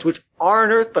strange lands which are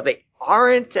on Earth, but they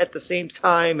aren't at the same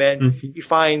time, and you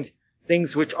find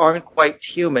things which aren't quite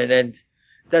human, and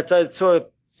that's a sort of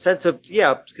sense of,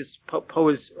 because Poe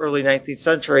is early 19th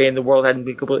century and the world hadn't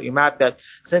been completely mapped, that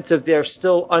sense of there's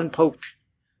still unpoked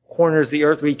corners of the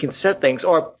Earth where you can set things.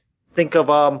 Or think of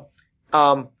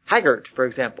Haggard, for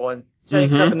example, and setting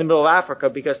stuff in the middle of Africa,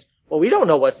 because, well, we don't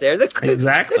know what's there. There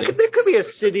could be a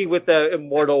city with an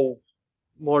immortal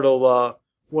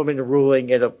woman ruling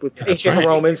it, with ancient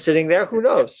Romans sitting there. Who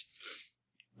knows?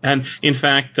 And in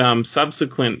fact,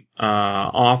 subsequent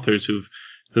authors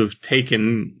who've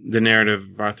taken the narrative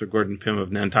of Arthur Gordon Pym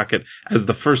of Nantucket as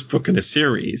the first book in a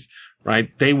series, right?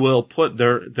 They will put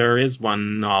there is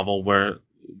one novel where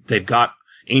they've got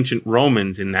ancient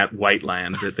Romans in that white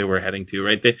land that they were heading to,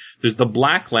 right? There's the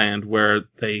black land where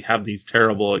they have these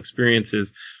terrible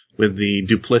experiences with the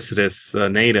duplicitous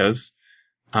natives.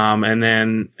 And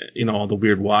then, all the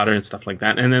weird water and stuff like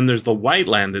that. And then there's the white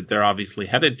land that they're obviously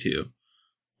headed to,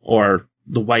 or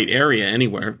the white area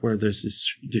anywhere where there's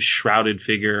this shrouded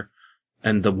figure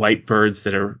and the white birds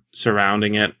that are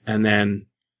surrounding it. And then,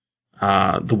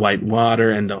 the white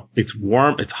water and it's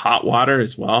warm, it's hot water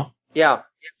as well. Yeah.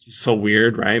 It's so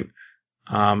weird, right?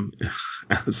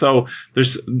 So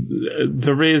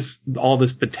there is all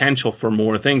this potential for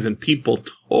more things, and people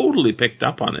totally picked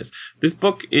up on this. This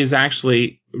book is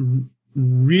actually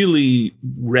really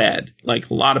read. Like,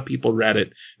 a lot of people read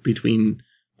it between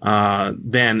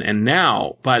then and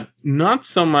now, but not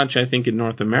so much, I think, in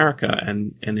North America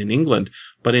and in England,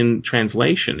 but in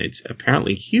translation. It's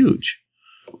apparently huge.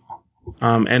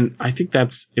 And I think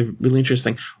that's really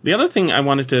interesting. The other thing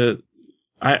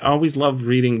I always love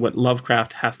reading what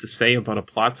Lovecraft has to say about a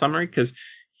plot summary, because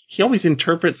he always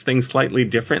interprets things slightly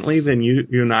differently than you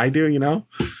and I do,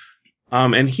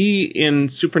 And he, in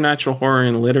Supernatural Horror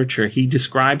and Literature, he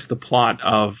describes the plot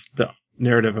of the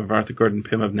narrative of Arthur Gordon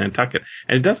Pym of Nantucket,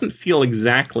 and it doesn't feel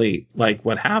exactly like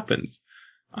what happens.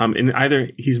 And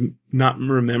either he's not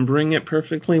remembering it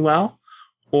perfectly well,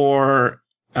 or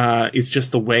it's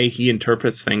just the way he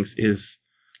interprets things is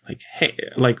like, hey,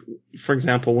 like, for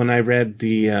example, when I read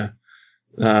the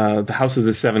House of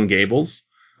the Seven Gables,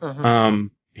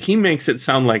 he makes it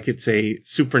sound like it's a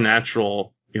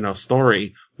supernatural,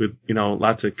 story with,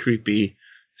 lots of creepy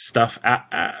stuff,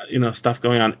 stuff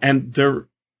going on. And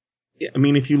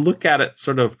if you look at it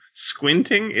sort of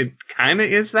squinting, it kind of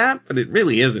is that, but it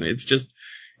really isn't.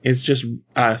 It's just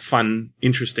a fun,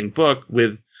 interesting book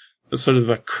with a sort of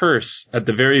a curse at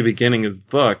the very beginning of the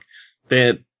book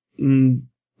that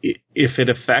if it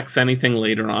affects anything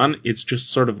later on, it's just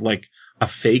sort of like a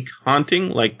fake haunting,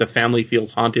 like the family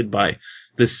feels haunted by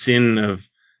the sin of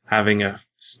having a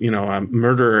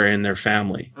murderer in their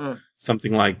family,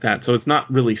 something like that. So it's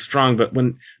not really strong, but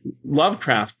when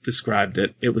Lovecraft described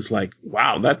it, it was like,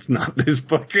 wow, that's not this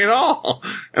book at all.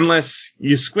 Unless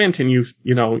you squint and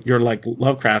you're like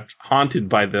Lovecraft, haunted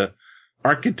by the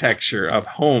architecture of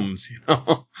homes,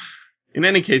 In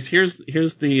any case, here's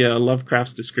the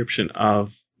Lovecraft's description of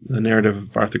the narrative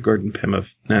of Arthur Gordon Pym of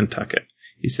Nantucket.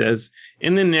 He says,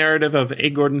 in the narrative of A.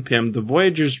 Gordon Pym, the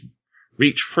voyagers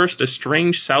reach first a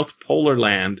strange South Polar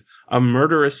land of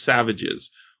murderous savages,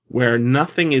 where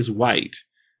nothing is white,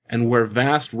 and where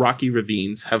vast rocky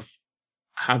ravines have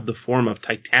the form of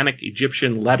titanic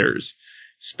Egyptian letters,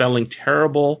 spelling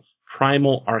terrible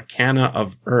primal arcana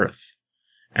of earth.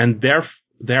 And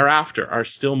thereafter are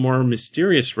still more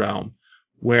mysterious realm,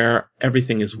 where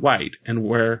everything is white, and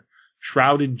where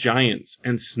shrouded giants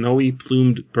and snowy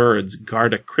plumed birds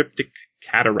guard a cryptic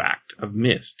cataract of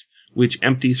mist, which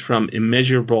empties from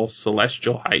immeasurable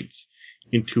celestial heights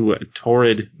into a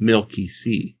torrid milky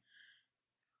sea.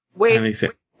 Wait a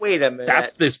minute.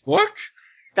 That's this book?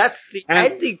 That's the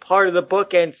ending part of the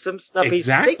book and some stuff he's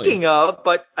thinking of,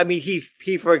 but I mean,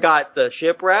 he forgot the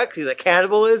shipwreck, the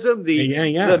cannibalism,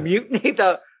 the mutiny,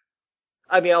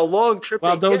 a long trip.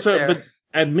 Well, but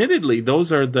admittedly,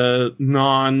 those are the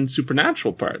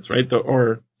non-supernatural parts, right?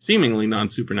 Or seemingly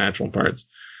non-supernatural parts.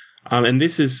 And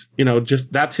this is,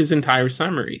 that's his entire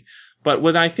summary. But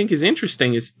what I think is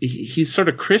interesting is he's sort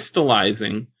of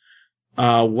crystallizing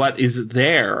what is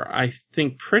there, I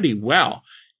think, pretty well.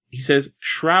 He says,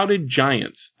 shrouded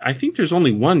giants. I think there's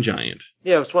only one giant.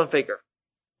 Yeah, it's one figure.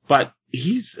 But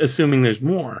he's assuming there's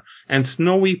more. And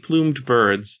snowy plumed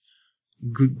birds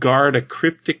guard a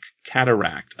cryptic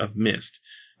cataract of mist.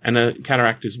 And a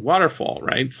cataract is waterfall,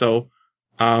 right? So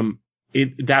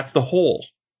that's the hole,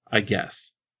 I guess.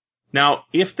 Now,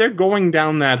 if they're going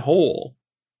down that hole,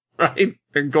 right,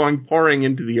 they're pouring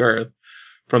into the earth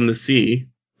from the sea.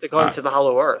 They're going to the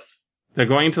hollow earth. They're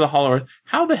going to the hollow earth.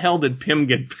 How the hell did Pym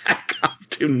get back up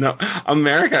to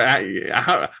America?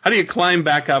 How do you climb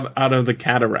back up out of the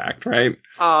cataract, right?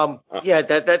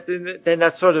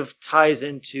 That sort of ties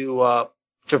into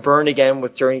To Burn Again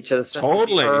with Journey to the Center of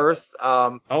the Earth.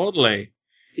 Totally.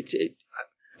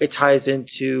 It ties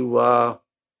into a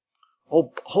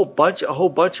whole bunch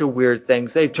of weird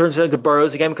things. It turns into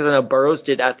Burroughs again because I know Burroughs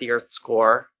did At the Earth's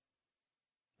Core.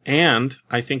 And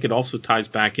I think it also ties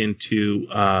back into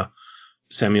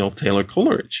Samuel Taylor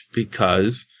Coleridge,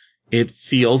 because it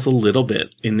feels a little bit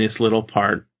in this little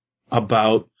part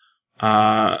about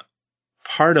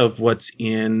part of what's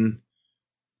in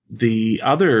the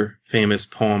other famous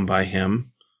poem by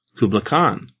him, Kubla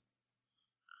Khan.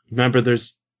 Remember,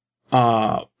 there's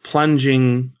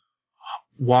plunging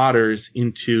waters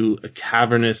into a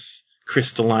cavernous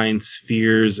crystalline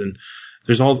spheres, and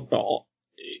there's all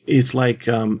it's like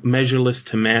measureless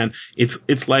to man.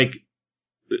 It's like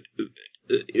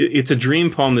it's a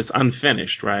dream poem that's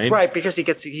unfinished, right? Right, because he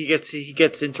gets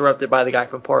interrupted by the guy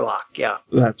from Porlock. Yeah,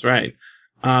 that's right.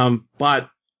 But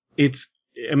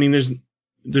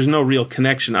there's no real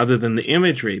connection other than the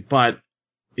imagery, but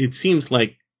it seems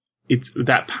like it's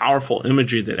that powerful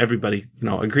imagery that everybody,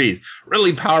 agrees.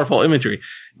 Really powerful imagery.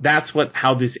 That's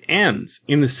how this ends.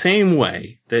 In the same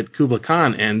way that Kubla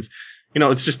Khan ends,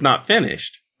 it's just not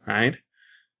finished, right?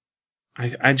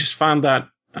 I just found that,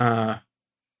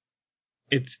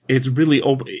 it's really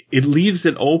open. It leaves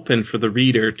it open for the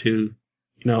reader to,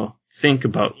 think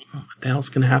about what the hell's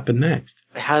going to happen next.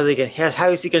 How is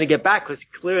he going to get back? Because he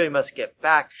clearly must get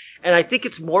back. And I think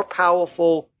it's more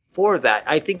powerful for that.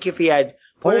 I think if he had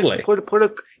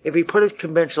if he put a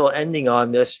conventional ending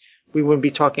on this, we wouldn't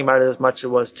be talking about it as much as it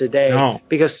was today. No.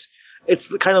 Because it's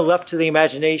kind of left to the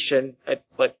imagination,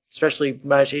 like especially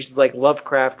imaginations like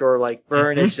Lovecraft or like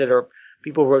Burnish that are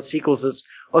people who wrote sequels. Is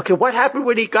okay. What happened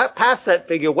when he got past that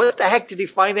figure? What the heck did he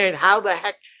find there? And how the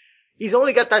heck? He's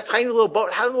only got that tiny little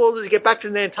boat. How in the world does he get back to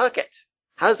Nantucket?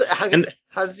 How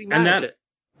does he manage it?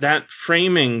 That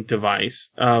framing device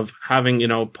of having,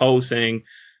 Poe saying,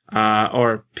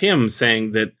 or Pym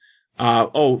saying that,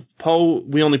 Poe,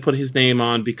 we only put his name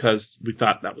on because we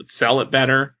thought that would sell it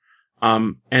better.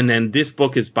 And then this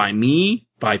book is by me,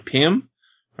 by Pym,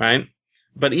 right?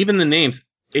 But even the names,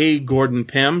 A. Gordon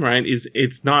Pym, right,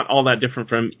 it's not all that different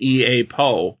from E.A.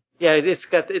 Poe. Yeah, it's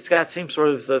got same sort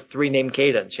of the 3-name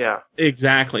cadence, yeah.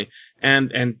 Exactly. And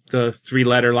the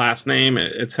 3-letter last name,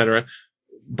 etc.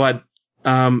 But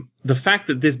the fact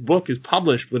that this book is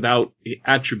published without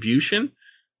attribution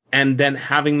and then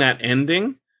having that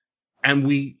ending, and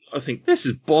we think, this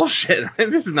is bullshit.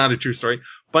 This is not a true story.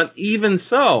 But even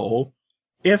so,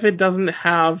 if it doesn't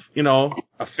have,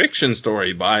 a fiction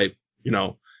story by,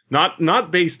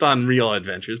 not based on real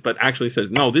adventures, but actually says,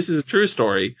 no, this is a true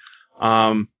story,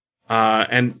 and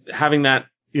having that,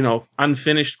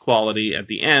 unfinished quality at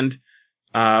the end,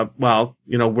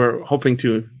 we're hoping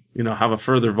to, have a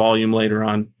further volume later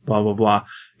on, blah, blah, blah,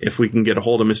 if we can get a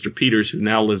hold of Mr. Peters, who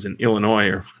now lives in Illinois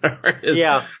or whatever it is.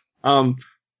 Yeah.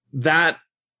 That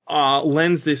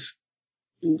lends this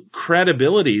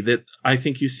credibility that I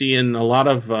think you see in a lot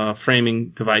of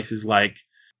framing devices like,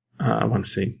 I want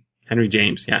to say, Henry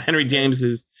James. Yeah, Henry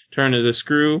James's Turn of the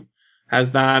Screw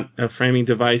has that, a framing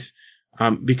device,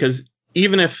 because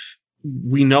even if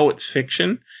we know it's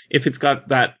fiction, if it's got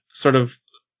that sort of,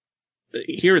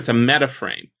 here it's a meta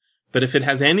frame, but if it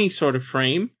has any sort of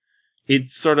frame, it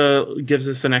sort of gives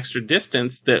us an extra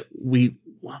distance that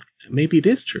maybe it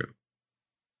is true.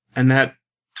 And that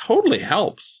totally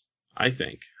helps, I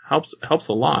think. Helps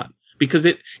a lot. Because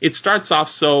it starts off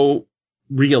so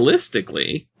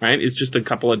realistically, right? It's just a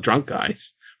couple of drunk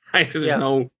guys, right?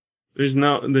 There's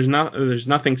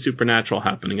nothing supernatural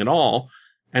happening at all.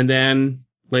 And then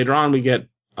later on we get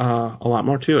a lot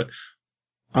more to it.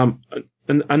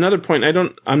 And another point, I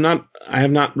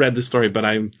have not read the story, but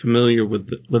I'm familiar with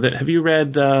it. Have you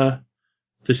read The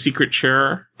Secret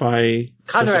Chair by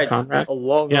Conrad? A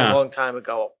long time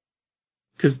ago.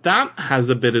 Because that has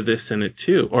a bit of this in it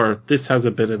too, or this has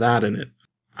a bit of that in it.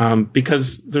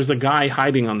 Because there's a guy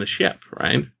hiding on the ship,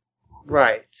 right?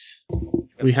 Right.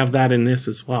 We have that in this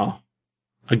as well.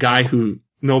 A guy who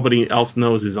nobody else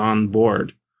knows is on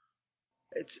board.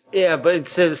 But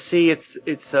instead of sea,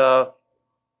 it's a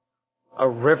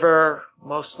river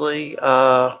mostly.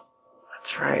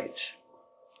 That's right.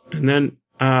 And then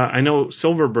I know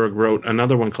Silverberg wrote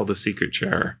another one called The Secret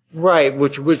Chair. Right,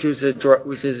 which is a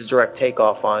direct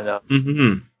takeoff on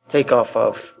takeoff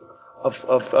of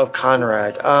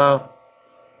Conrad.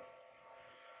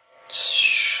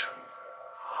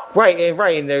 Right,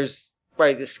 and there's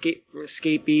the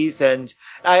escapees, and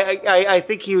I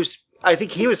think he was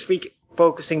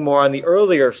focusing more on the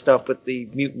earlier stuff with the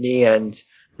mutiny and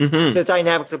the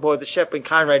dynamics aboard the ship, and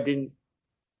Conrad didn't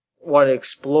want to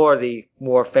explore the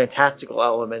more fantastical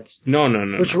elements. No.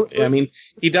 I mean,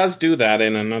 he does do that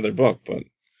in another book, but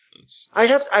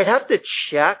I'd have to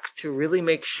check to really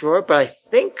make sure. But I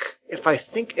think if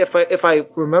I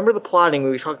remember the plotting,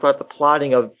 we talked about the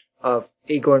plotting of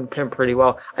Edgar and Pym pretty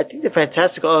well. I think the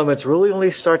fantastical elements really only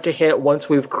start to hit once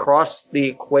we've crossed the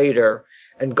equator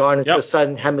and gone into the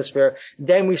southern hemisphere.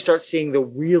 Then we start seeing the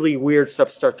really weird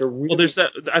stuff start to really... Well, there's that.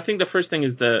 I think the first thing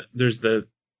is there's the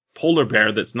polar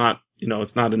bear that's not,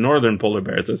 it's not a northern polar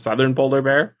bear, it's a southern polar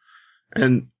bear.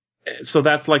 And so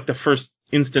that's like the first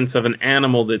instance of an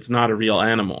animal that's not a real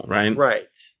animal, right? Right.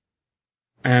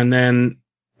 And then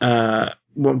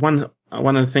one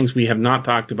of the things we have not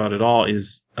talked about at all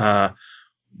is the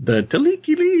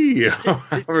talikili,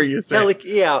 however you say it.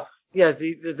 Yeah,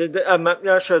 I'm not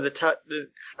sure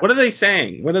what are they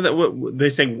saying? What they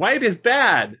saying? White is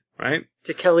bad, right?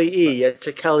 Tekeli-e,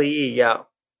 yeah.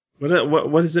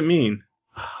 What does it mean?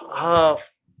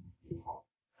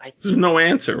 There's no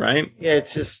answer, right? Yeah,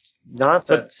 it's just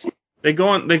nonsense. But they go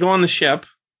on the ship,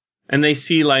 and they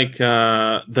see like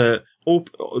the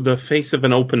face of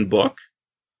an open book,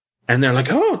 and they're like,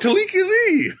 "Oh,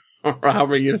 Talikili," or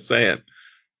however you say it.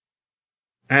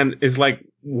 And it's like,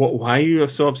 why are you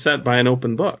so upset by an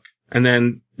open book? And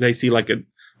then they see like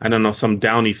some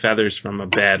downy feathers from a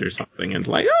bed or something, and it's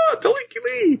like, "Oh,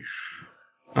 Talikili."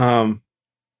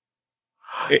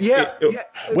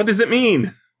 What does it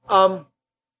mean?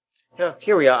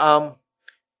 Here we are.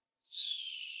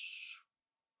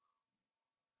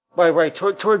 Right.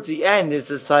 Towards the end is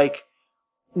this like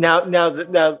now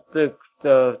the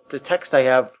text I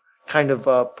have kind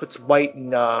of puts white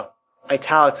in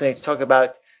italics, and it's talking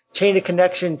about chain of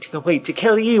connection to complete.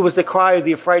 Tekeli-e was the cry of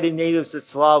the affrighted natives at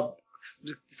Salal,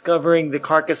 discovering the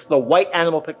carcass of the white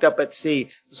animal picked up at sea.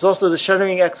 There's also the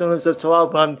shuddering exonyms of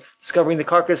Talal discovering the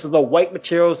carcass of the white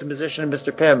materials in possession of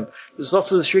Mr. Pym. There's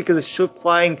also the shriek of the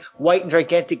swift-flying white and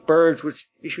gigantic birds which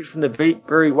issued from the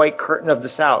very white curtain of the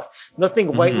south.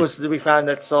 Nothing white was to be found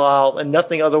at Salal, and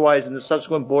nothing otherwise in the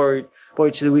subsequent voyage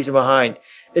to the region behind.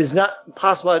 It is not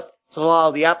possible at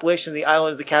Salal the appellation of the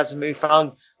island of the chasm may be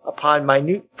found upon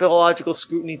minute philological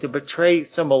scrutiny to betray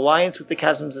some alliance with the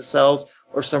chasms themselves,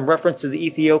 or some reference to the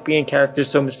Ethiopian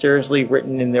characters so mysteriously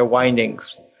written in their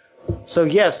windings. So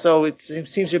it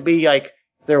seems to be like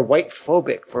they're white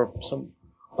phobic for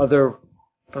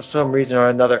some reason or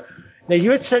another. Now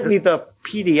you had sent me the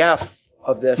PDF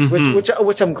of this,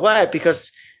 which I'm glad,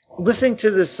 because listening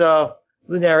to this the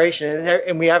narration,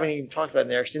 and we haven't even talked about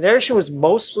narration. The narration was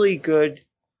mostly good,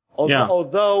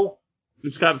 although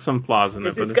it's got some flaws in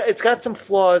it. It's got some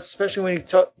flaws, especially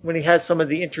when he has some of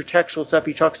the intertextual stuff.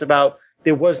 He talks about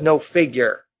there was no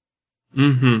figure,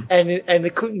 and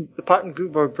the Cotton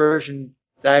Gutenberg version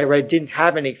that I read didn't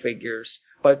have any figures.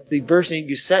 But the version that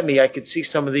you sent me, I could see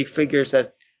some of the figures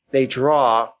that they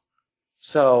draw.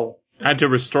 So I had to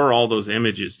restore all those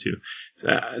images too.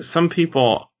 Some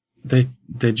people they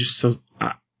just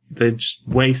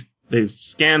waste. They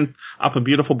scan up a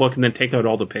beautiful book and then take out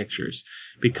all the pictures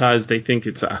because they think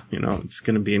it's it's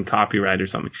going to be in copyright or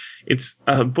something. It's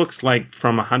books like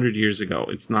from 100 years ago.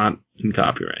 It's not in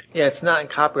copyright. Yeah, it's not in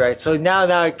copyright. So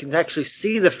now I can actually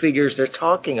see the figures they're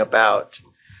talking about.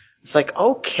 It's like,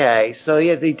 okay, so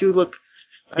yeah, they do look.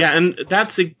 Yeah, and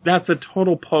that's a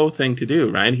total Poe thing to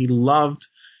do, right? He loved.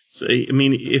 So, I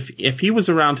mean, if he was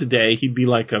around today, he'd be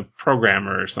like a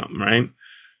programmer or something, right?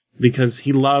 Because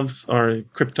he loves, or a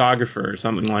cryptographer or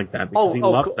something like that. Because he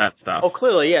loves that stuff. Oh,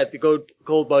 clearly, yeah. The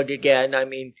Goldbug again. I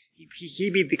mean,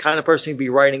 he'd be the kind of person who'd be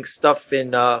writing stuff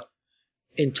in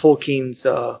Tolkien's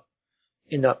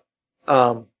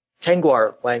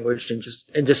Tengwar language and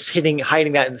just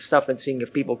hiding that in the stuff and seeing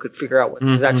if people could figure out what he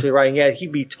was actually writing. Yeah,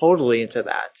 he'd be totally into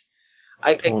that.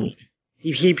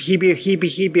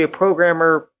 He'd be a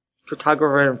programmer,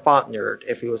 photographer, and font nerd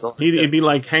if he was. He'd be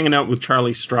like hanging out with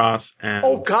Charlie Strauss and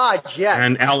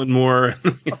and Alan Moore.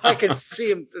 I could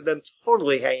see them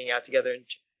totally hanging out together and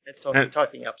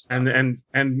talking up stuff.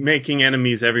 and making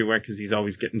enemies everywhere because he's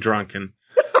always getting drunk and.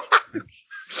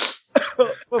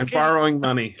 And borrowing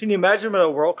money. Can you imagine him at a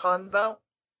Worldcon, though?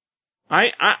 I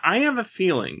have a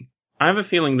feeling.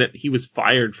 That he was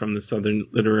fired from the Southern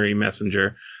Literary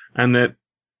Messenger, and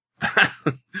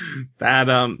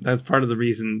that's part of the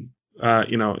reason.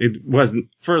 It wasn't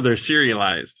further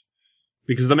serialized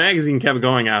because the magazine kept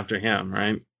going after him,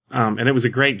 right? And it was a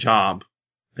great job.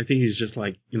 I think he's just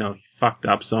like, he fucked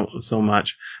up so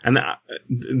much. And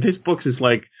this book is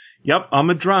like, yep, I'm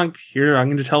a drunk. Here, I'm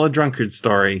going to tell a drunkard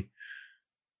story.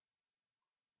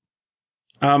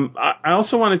 I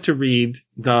also wanted to read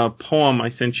the poem I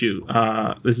sent you.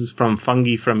 This is from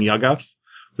Fungi from Yuggoth,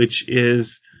 which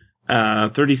is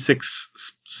 36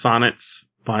 sonnets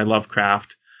by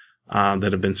Lovecraft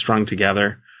that have been strung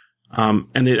together.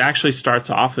 And it actually starts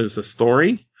off as a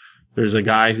story. There's a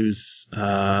guy who's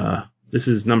this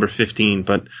is number 15,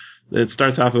 but it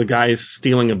starts off with a guy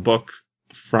stealing a book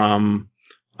from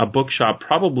a bookshop,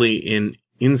 probably in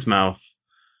Innsmouth,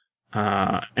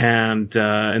 and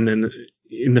then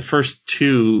in the first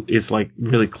two, it's like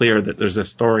really clear that there's a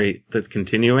story that's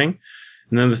continuing.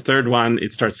 And then the third one,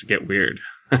 it starts to get weird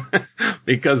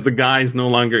because the guy's he's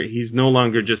no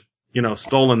longer just,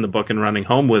 stolen the book and running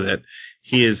home with it.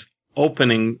 He is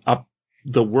opening up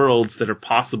the worlds that are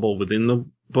possible within the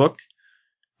book.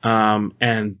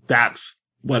 And that's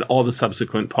what all the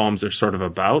subsequent poems are sort of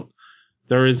about.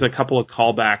 There is a couple of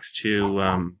callbacks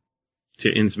to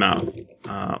Innsmouth.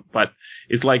 But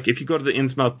it's like if you go to the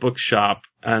Innsmouth bookshop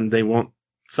and they won't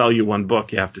sell you one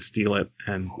book, you have to steal it.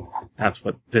 And that's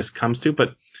what this comes to.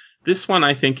 But this one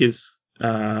I think is,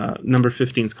 number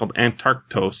 15 is called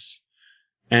Antarctos.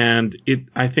 And it,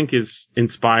 I think, is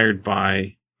inspired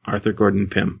by Arthur Gordon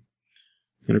Pym.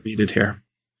 I'm going to read it here.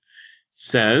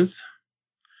 It says,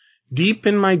 "Deep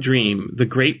in my dream, the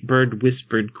great bird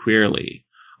whispered queerly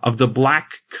of the black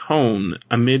cone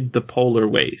amid the polar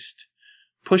waste,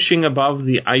 pushing above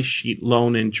the ice sheet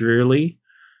lone and drearily,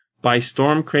 by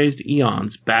storm-crazed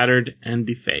eons battered and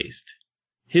defaced.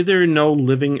 Hither no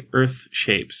living earth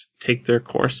shapes take their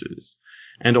courses,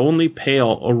 and only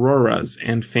pale auroras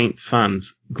and faint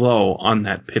suns glow on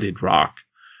that pitted rock,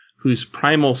 whose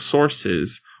primal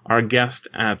sources are guessed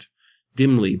at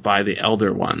dimly by the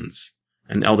elder ones,"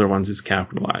 and elder ones is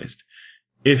capitalized.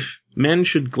 "If men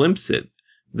should glimpse it,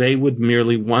 they would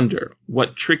merely wonder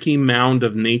what tricky mound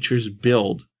of nature's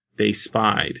build they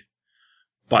spied.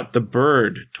 But the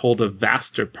bird told of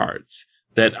vaster parts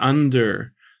that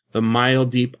under the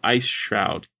mile-deep ice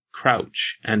shroud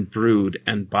crouch and brood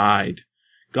and bide.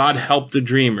 God help the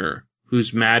dreamer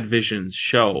whose mad visions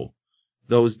show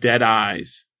those dead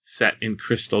eyes set in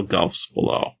crystal gulfs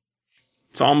below."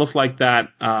 It's almost like that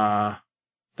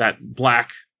black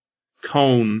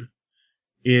cone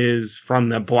is from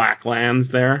the Black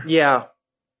Lands there. Yeah.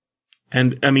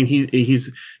 And I mean, he's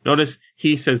notice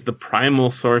he says the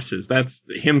primal sources. That's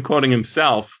him quoting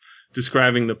himself,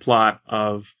 describing the plot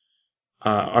of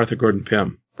Arthur Gordon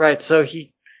Pym. Right. So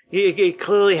he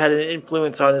clearly had an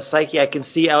influence on his psyche. I can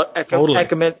see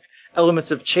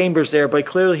elements of Chambers there, but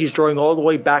clearly he's drawing all the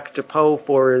way back to Poe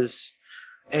for his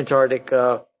Antarctic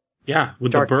Yeah,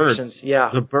 with dark the birds. missions.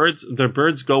 Yeah. The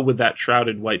birds go with that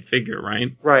shrouded white figure,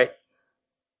 right? Right.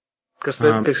 Because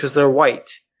they're white.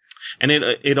 And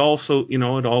it also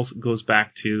goes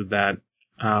back to that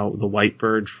the white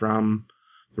bird from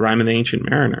the Rime of the Ancient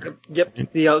Mariner. Yep,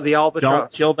 the albatross.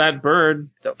 Don't kill that bird.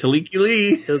 Taliki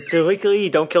Lee. Taliki Lee,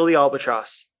 don't kill the albatross.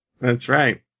 That's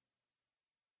right.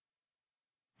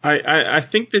 I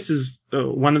think this is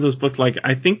one of those books, like,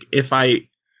 I think if I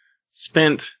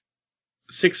spent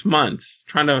 6 months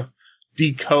trying to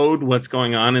decode what's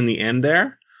going on in the end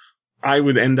there, I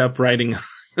would end up writing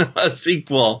a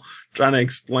sequel trying to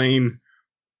explain,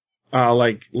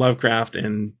 like Lovecraft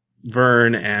and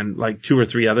Verne and like 2 or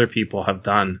 3 other people have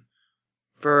done.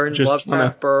 Verne,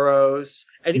 Lovecraft, Burroughs.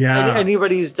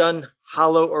 Anybody who's done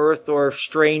Hollow Earth or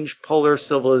strange polar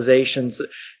civilizations,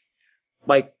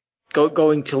 like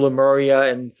going to Lemuria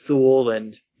and Thule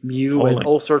and Mew and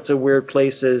all sorts of weird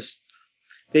places.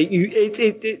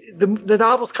 The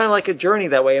novel's kind of like a journey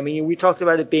that way. I mean, we talked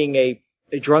about it being a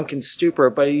drunken stupor,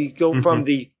 but you go from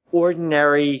the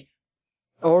ordinary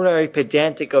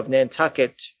pedantic of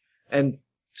Nantucket and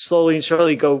slowly and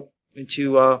surely go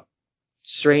into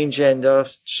strange and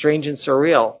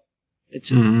surreal. It's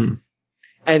and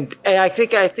I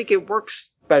think it works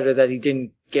better that he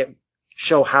didn't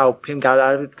show how Pym got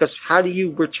out of it, because how do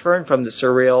you return from the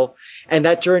surreal? And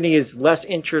that journey is less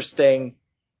interesting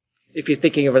if you're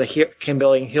thinking of a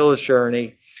Campbellian Hills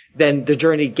journey than the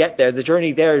journey get there. The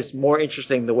journey there is more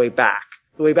interesting than the way back.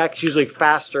 The way back is usually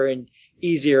faster and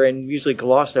easier and usually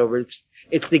glossed over.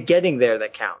 It's the getting there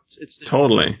that counts. It's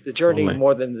the journey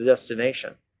more than the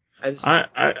destination.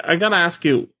 I gotta ask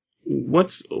you, what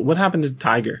happened to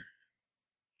Tiger?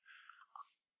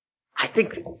 I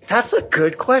think that's a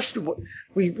good question.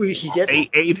 They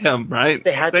ate him, right?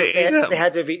 They had to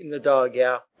have eaten the dog.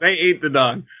 Yeah, they ate the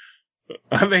dog.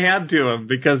 They had to have,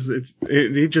 because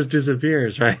he just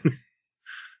disappears, right?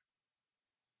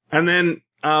 And then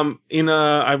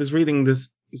I was reading this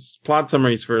plot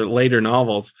summaries for later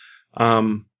novels.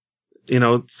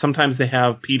 Sometimes they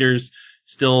have Peters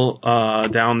still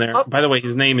down there. Oh. By the way,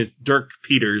 his name is Dirk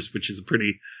Peters, which is a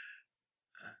pretty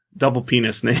double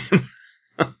penis name.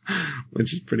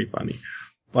 Which is pretty funny.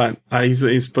 But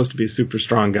he's supposed to be a super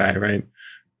strong guy, right?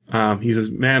 He's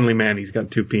a manly man. He's got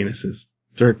 2 penises.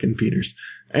 Dirk and Peters.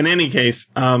 In any case,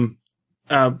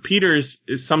 Peters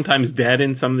is sometimes dead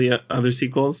in some of the other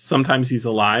sequels. Sometimes he's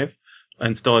alive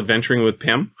and still adventuring with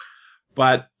Pym.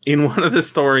 But in one of the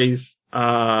stories,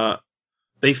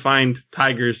 they find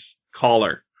Tiger's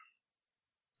collar.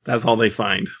 That's all they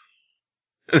find.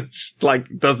 It's like,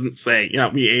 doesn't say,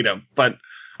 we ate him. But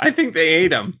I think they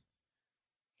ate him.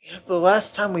 Yeah, the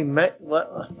last time we met,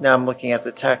 now I'm looking at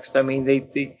the text. I mean,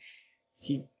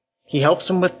 he helps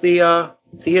him with the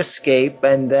escape,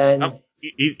 and then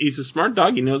he's a smart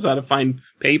dog. He knows how to find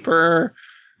paper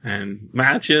and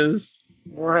matches.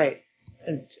 Right,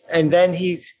 and then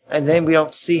we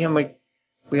don't see him. We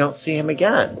don't see him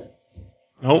again.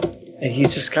 Nope. And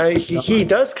he's just he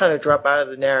does kind of drop out of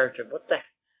the narrative.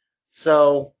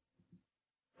 So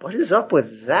what is up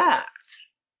with that?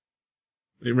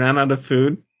 They ran out of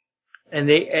food, and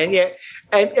he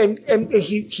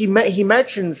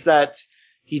mentions that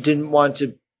he didn't want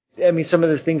to. I mean, some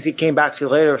of the things he came back to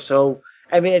later. So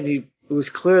it was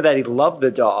clear that he loved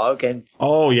the dog, and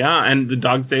and the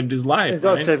dog saved his life. The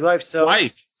dog saved his life. So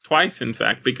twice, in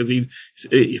fact, because he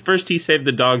saved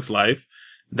the dog's life.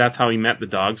 That's how he met the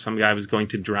dog. Some guy was going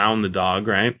to drown the dog,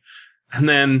 right? And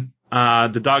then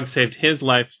the dog saved his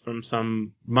life from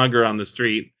some mugger on the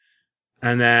street,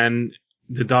 and then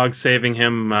the dog saving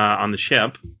him on the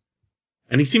ship,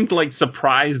 and he seemed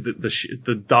surprised that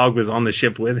the dog was on the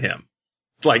ship with him.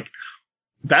 Like,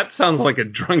 that sounds like a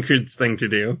drunkard's thing to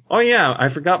do. Oh yeah, I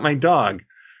forgot my dog,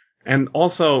 and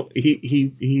also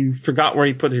he forgot where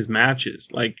he put his matches.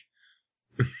 Like,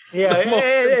 yeah,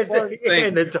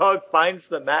 and the dog finds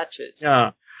the matches.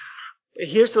 Yeah.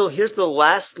 Here's the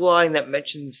last line that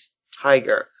mentions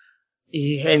Tiger,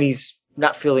 and he's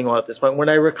not feeling well at this point. When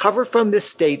I recovered from this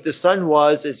state, the sun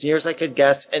was, as near as I could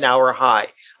guess, an hour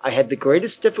high. I had the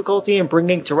greatest difficulty in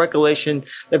bringing to recollection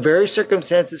the various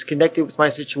circumstances connected with my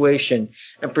situation,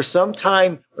 and for some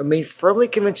time remained firmly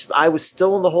convinced that I was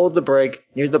still in the hold of the brig,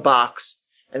 near the box,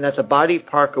 and that the body of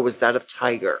Parker was that of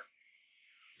Tiger.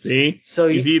 See? So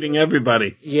he's eating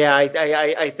everybody. Yeah,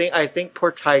 I think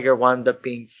poor Tiger wound up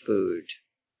being food.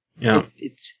 Yeah.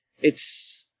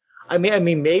 I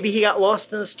mean, maybe he got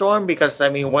lost in the storm, because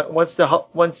once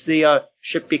the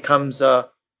ship becomes a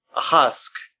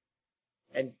husk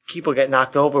and people get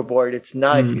knocked overboard, it's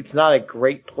not a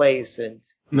great place. And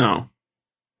no,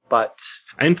 But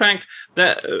in fact,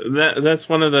 that's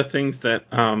one of the things that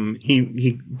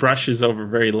he brushes over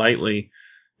very lightly,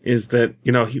 is that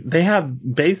they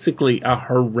have basically a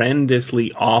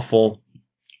horrendously awful,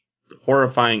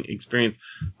 horrifying experience.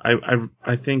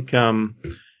 I think the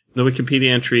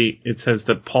Wikipedia entry, it says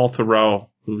that Paul Theroux,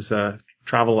 who's a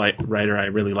travel writer, I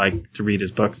really like to read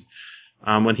his books,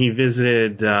 when he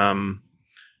visited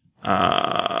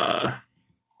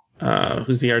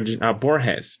who's the Argentine?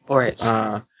 Borges.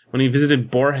 When he visited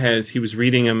Borges, he was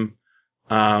reading him,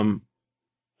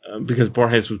 because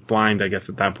Borges was blind, I guess,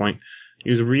 at that point.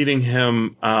 He was reading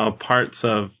him parts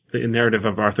of the narrative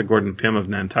of Arthur Gordon Pym of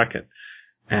Nantucket.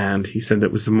 And he said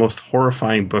that was the most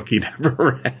horrifying book he'd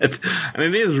ever read. And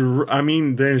it is,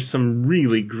 there's some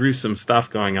really gruesome stuff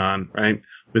going on, right?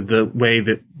 With the way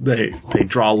that they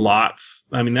draw lots.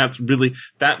 That's really,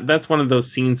 that's one of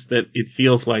those scenes that it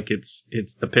feels like it's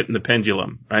the Pit and the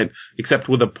Pendulum, right? Except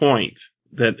with a point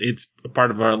that it's a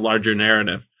part of our larger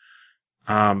narrative.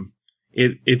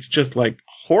 It's just like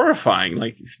horrifying.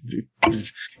 Like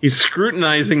he's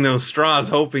scrutinizing those straws,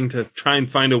 hoping to try and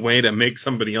find a way to make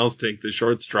somebody else take the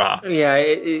short straw. Yeah,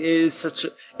 it is such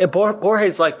a...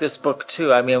 Borges liked this book,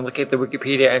 too. I'm looking at the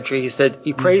Wikipedia entry. He said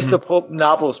he praised the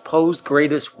novel's Poe's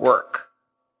greatest work.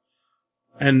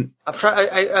 And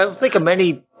I don't think of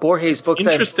many Borges books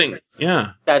that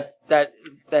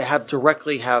have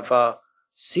directly have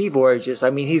sea voyages.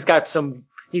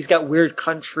 He's got weird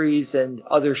countries and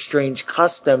other strange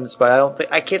customs, but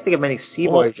I can't think of many sea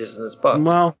voyages in this book.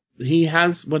 Well,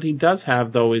 what he does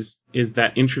have though is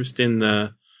that interest in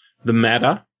the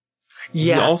meta.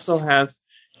 Yeah. He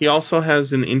also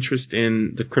has an interest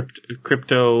in the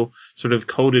crypto sort of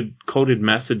coded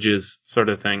messages sort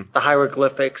of thing. The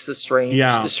hieroglyphics, the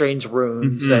strange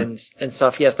runes and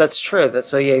stuff. Yes, that's true.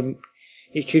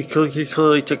 He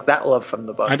clearly took that love from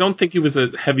the book. I don't think he was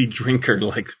a heavy drinker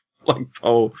like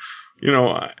Poe,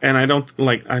 and I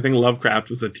think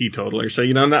Lovecraft was a teetotaler. So,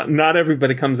 not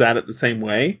everybody comes at it the same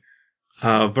way.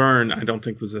 Verne, I don't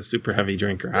think was a super heavy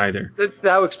drinker either.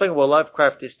 That would explain why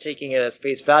Lovecraft is taking it as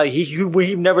face value.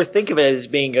 We never think of it as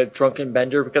being a drunken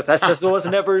bender because that just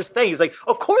wasn't ever his thing. He's like,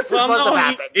 of course this must have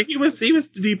happened. He was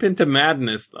deep into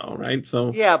madness though, right?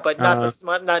 So yeah, but not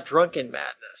drunken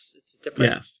madness. It's a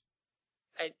different. Yes.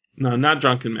 No, not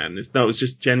drunken madness. No, it was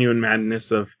just genuine madness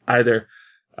of either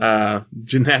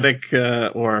genetic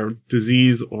or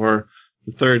disease, or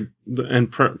the third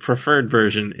and preferred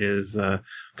version is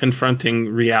confronting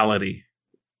reality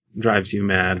drives you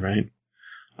mad, right?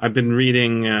 I've been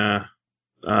reading the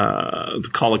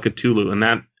Call of Cthulhu, and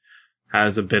that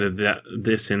has a bit of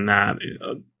this in that.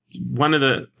 One of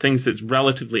the things that's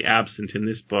relatively absent in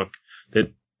this book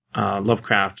that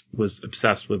Lovecraft was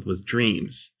obsessed with was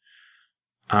dreams.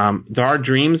 There are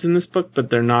dreams in this book, but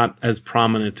they're not as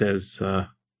prominent as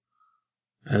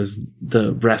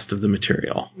the rest of the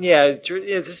material. Yeah,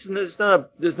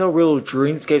 there's no real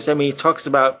dreamscapes. He talks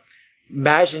about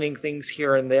imagining things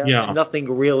here and there. Yeah. Nothing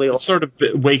really. Sort of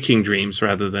waking dreams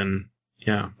rather than,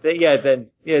 yeah.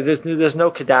 There's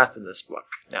no Kadath in this book.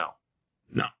 No.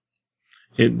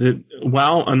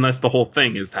 Unless the whole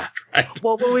thing is that, right?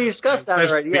 Well, we discussed that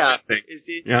already, yeah.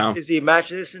 Is he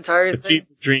imagining this entire thing?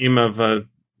 It's a dream of a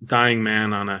dying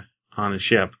man on a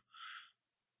ship.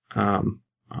 There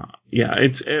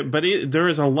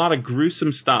is a lot of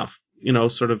gruesome stuff,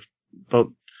 sort of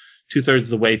about 2/3 of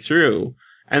the way through,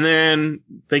 and then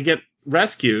they get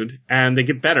rescued and they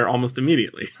get better almost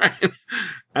immediately, right?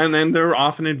 And then they're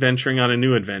often adventuring on a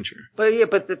new adventure. But he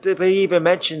even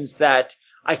mentions that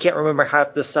I can't remember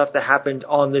half the stuff that happened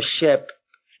on the ship.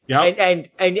 Yeah.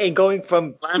 And going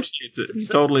from lampshades it. He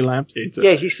totally lampshades it.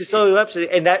 Yeah, he's totally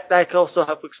lampshades it, and that could also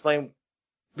help explain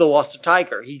the loss of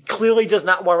Tiger. He clearly does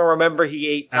not want to remember he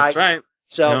ate Tiger. That's right.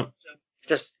 So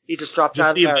he just dropped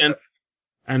out of the event.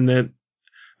 And that,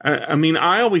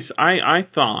 I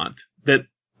thought that,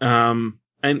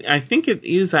 and I think it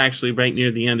is actually right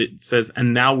near the end. It says,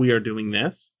 and now we are doing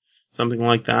this, something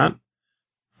like that.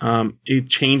 It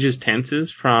changes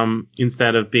tenses from,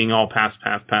 instead of being all past,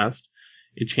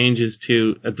 it changes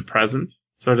to at the present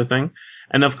sort of thing.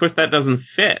 And of course that doesn't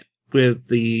fit with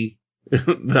the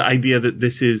idea that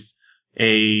this is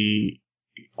a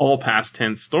all past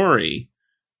tense story.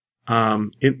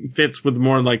 It fits with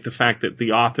more like the fact that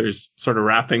the author's sort of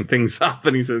wrapping things up,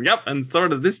 and he says, yep, and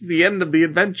sort of this is the end of the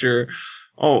adventure.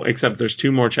 Oh, except there's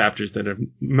 2 more chapters that are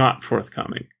not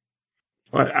forthcoming.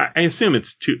 Well, I assume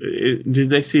it's 2. Did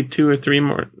they see 2 or 3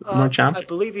 more chapters? I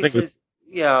believe he says,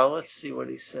 yeah, let's see what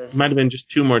he says. It might have been just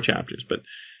 2 more chapters, but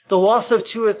the loss of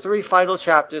 2 or 3 final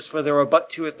chapters, for there were but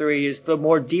 2 or 3, is the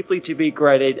more deeply to be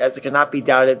regretted, as it cannot be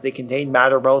doubted they contain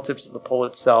matter relative to the pole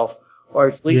itself, or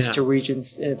at least to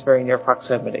regions in its very near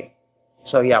proximity.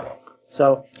 So yeah.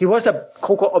 So he was a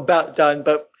quote about done,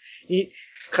 but he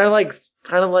kind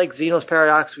of like Zeno's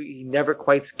paradox. We never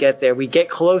quite get there. We get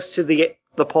close to the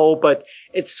pole, but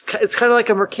it's kind of like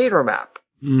a Mercator map.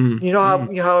 You know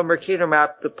how a Mercator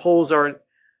map, the poles are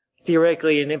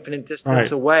theoretically an infinite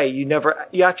distance away.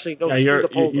 You actually don't see the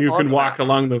poles. You can walk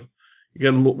along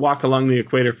the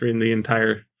equator for the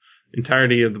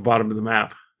entirety of the bottom of the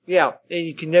map. Yeah, and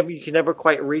you can never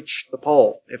quite reach the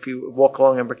pole if you walk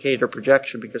along a Mercator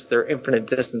projection because they're infinite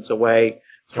distance away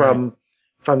from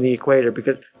the equator.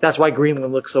 Because that's why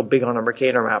Greenland looks so big on a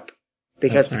Mercator map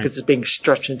because it's being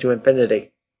stretched into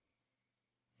infinity.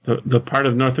 The part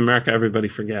of North America everybody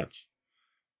forgets.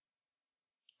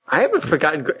 I haven't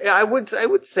forgotten. I would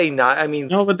say not. I mean,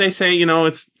 no, but they say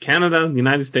it's Canada,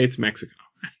 United States, Mexico.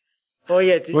 Oh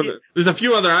yeah. There's a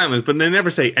few other islands, but they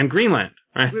never say and Greenland,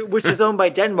 right? Which is owned by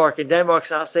Denmark, and Denmark's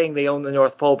not saying they own the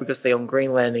North Pole because they own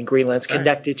Greenland, and Greenland's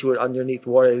connected to it underneath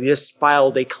water. They just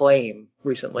filed a claim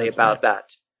recently about that.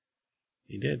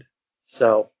 He did.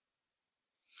 So,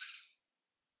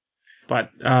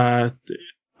 but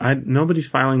nobody's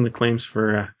filing the claims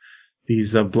for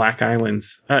these Black Islands.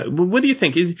 What do you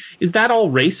think? Is that all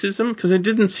racism? Because it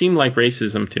didn't seem like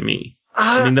racism to me.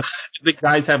 I mean, the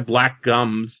guys have black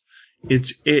gums. I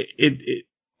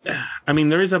mean,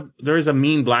 there is a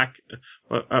mean black,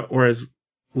 or as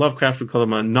Lovecraft would call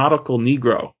them, a nautical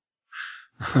Negro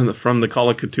from the Call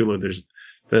of Cthulhu. There's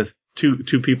the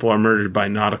two people are murdered by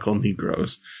nautical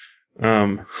Negroes,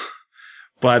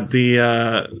 but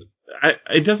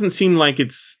it doesn't seem like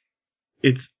it's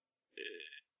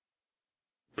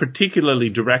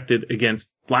particularly directed against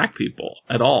black people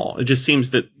at all. It just seems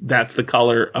that that's the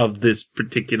color of this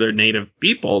particular native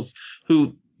peoples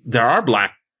who there are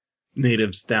black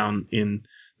natives down in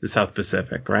the South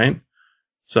Pacific, right?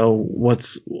 So what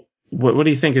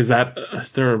do you think? Is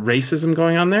there a racism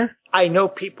going on there? I know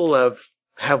people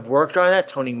have worked on that.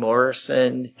 Toni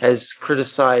Morrison has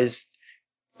criticized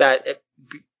that,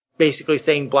 basically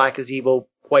saying black is evil,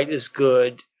 white is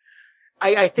good.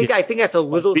 I think that's a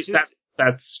little too...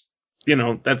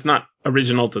 That's not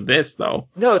original to this, though.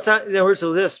 No, it's not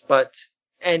original to this, but...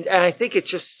 And I think it's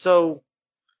just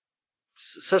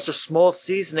such a small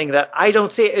seasoning that I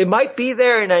don't see it. It might be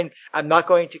there, and I'm not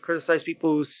going to criticize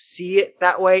people who see it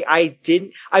that way. I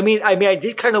didn't. I mean, I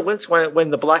did kind of wince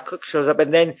when the black cook shows up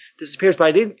and then disappears, but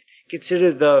I didn't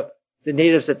consider the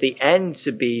natives at the end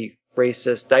to be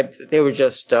racist. They were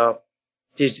just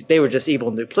evil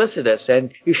and duplicitous,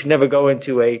 and you should never go in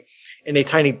a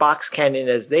tiny box cannon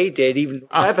as they did, even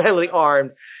heavily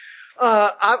armed.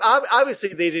 Obviously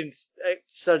they didn't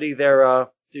study their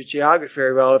geography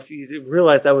very well. If you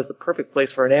realize that was the perfect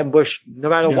place for an ambush, no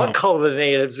matter what color the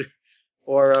natives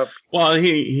or. Well,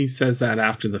 he says that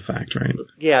after the fact, right?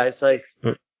 Yeah, it's like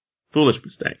foolish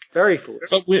mistake. Very foolish.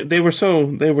 But they were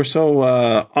so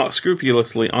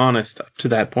scrupulously honest up to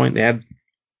that point. They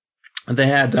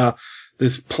had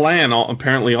this plan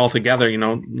apparently all together.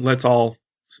 Let's all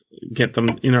get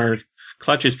them in our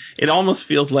clutches. It almost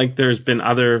feels like there's been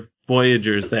other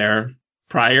voyagers there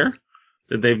prior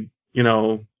that they've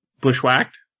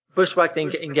bushwhacked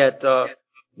and get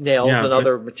nails and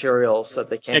other materials that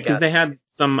they can't get. Because they had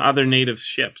some other native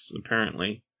ships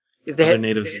apparently.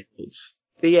 Native boats.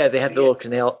 They had the little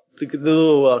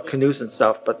canoes and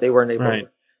stuff, but they weren't able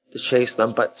to chase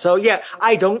them. But so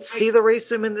I don't see the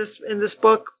racism in this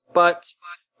book, but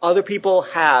other people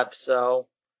have. So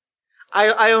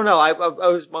I don't know. I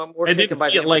was more taken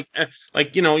by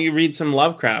you read some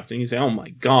Lovecraft and you say, oh my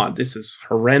God, this is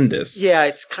horrendous. Yeah,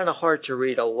 it's kind of hard to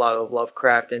read a lot of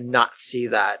Lovecraft and not see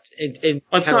that. It's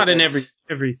not in every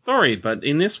story, but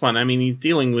in this one, I mean, he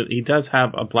does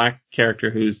have a black character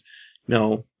who's,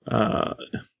 I'm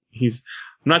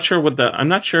not sure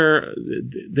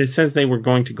they says they were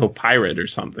going to go pirate or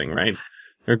something, right?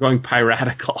 They're going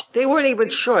piratical. They weren't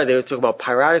even sure. They were talking about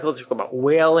piratical, talking about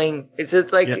whaling. It's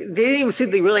just like, they didn't even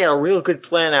seem they really had a real good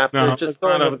plan after just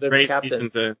going over the captain.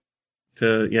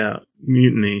 to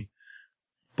mutiny.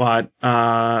 But,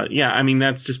 I mean,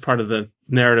 that's just part of the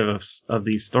narrative of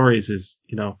these stories is,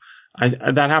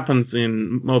 that happens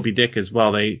in Moby Dick as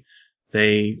well.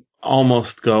 They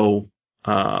almost go,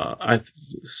 Mr.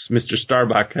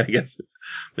 Starbuck, I guess.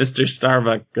 Mr.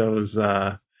 Starbuck goes,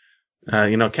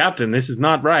 Captain, this is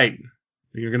not right.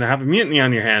 You're going to have a mutiny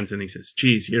on your hands. And he says,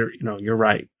 geez, you're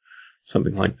right.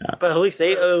 Something like that. But at least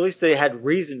they had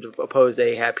reason to oppose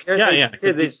Ahab.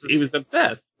 He was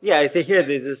obsessed. Yeah,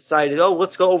 they decided,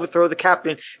 let's go overthrow the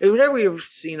captain. And we never even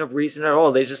seen a reason at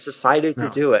all. They just decided to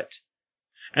do it.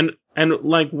 And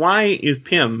why is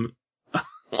Pym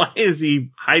Why is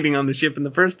he hiding on the ship in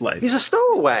the first place? He's a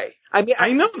stowaway. I mean,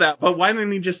 I know that, but why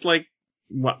didn't he just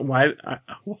why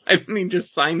didn't he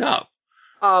just sign up?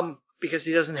 Because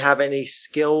he doesn't have any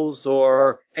skills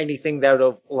or anything that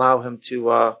would allow him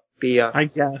to be a... I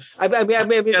guess. I mean,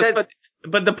 yes,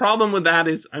 but the problem with that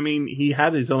is, I mean, he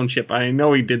had his own ship. I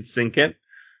know he did sink it.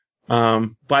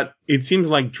 But it seems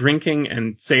like drinking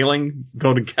and sailing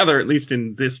go together, at least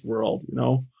in this world, you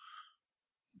know?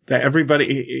 That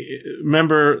everybody,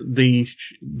 remember the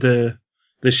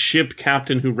ship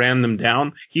captain who ran them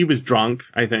down? He was drunk,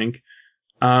 I think.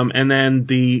 And then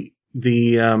the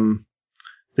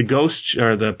ghost,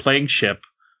 or the plague ship,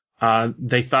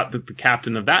 they thought that the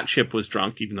captain of that ship was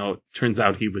drunk, even though it turns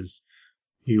out he was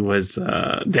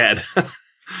dead.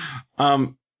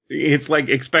 It's like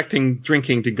expecting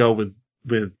drinking to go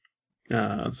with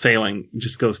sailing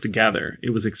just goes together.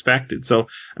 It was expected. So,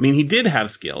 I mean, he did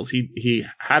have skills. He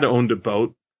had owned a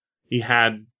boat. He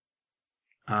had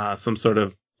some sort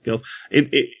of skills.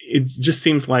 It just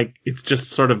seems like it's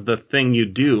just sort of the thing you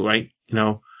do, right? You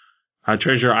know,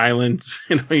 Treasure Island,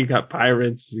 you know, you got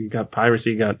pirates, you got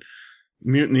piracy, you got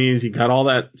mutinies, you got all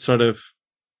that sort of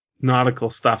nautical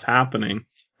stuff happening.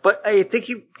 But I think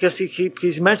because he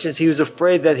mentions he was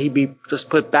afraid that he'd be just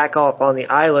put back off on the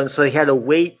island, so he had to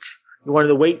wait. He wanted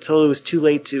to wait till it was too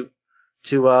late to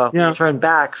return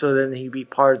back, so then he'd be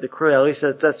part of the crew. At least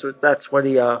that's what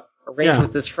he arranged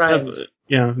with his friends.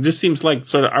 It just seems like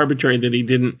sort of arbitrary that he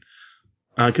didn't,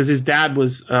 because his dad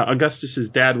was Augustus's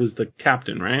dad was the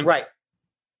captain, right? Right.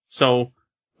 So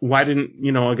why didn't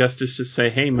Augustus just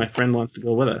say, "Hey, my friend wants to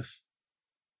go with us"?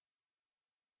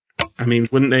 I mean,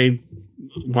 wouldn't they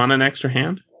want an extra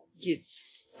hand? You'd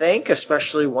think,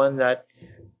 especially one that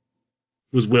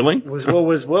was willing.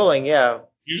 Was willing, yeah.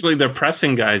 Usually they're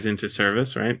pressing guys into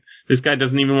service, right? This guy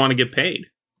doesn't even want to get paid.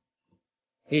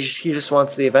 He just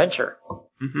wants the adventure.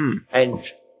 Mm-hmm.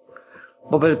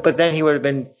 But then he would have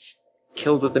been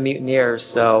killed with the mutineers.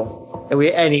 So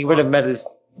and he would have met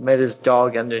his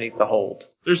dog underneath the hold.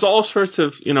 There's all sorts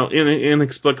of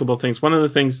inexplicable things. One of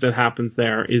the things that happens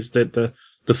there is that the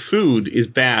food is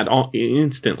bad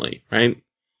instantly, right?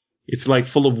 It's like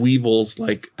full of weevils.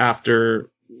 Like after,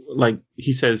 like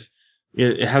he says,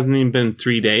 it hasn't even been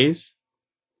 3 days.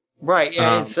 Right.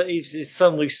 Yeah. It's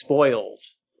suddenly spoiled.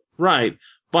 Right.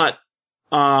 But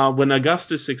when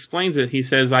Augustus explains it, he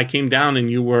says, "I came down and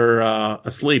you were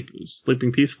asleep,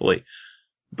 sleeping peacefully."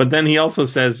 But then he also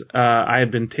says, "I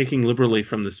have been taking liberally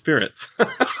from the spirits."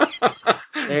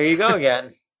 There you go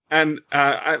again. And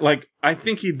I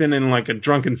think he'd been in like a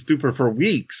drunken stupor for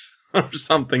weeks or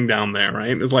something down there,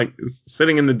 right? It's like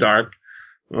sitting in the dark.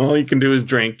 All he can do is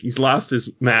drink. He's lost his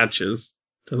matches.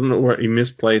 Doesn't know where he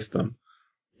misplaced them.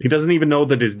 He doesn't even know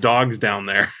that his dog's down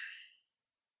there.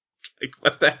 Like,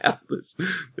 what the hell?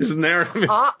 This narrative is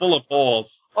full of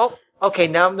holes. Oh, okay.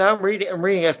 Now I'm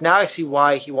reading this. Now I see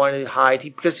why he wanted to hide.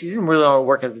 Because he didn't really want to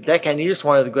work as a deckhand. He just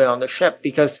wanted to get on the ship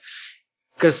because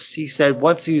he said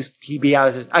once he'd be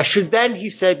out, I should then, he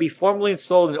said, be formally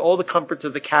installed in all the comforts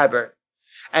of the cabin.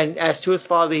 And as to his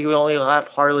father, he would only laugh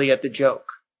heartily at the joke.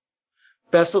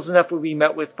 Vessels enough would be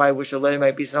met with by which a letter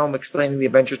might be sent home explaining the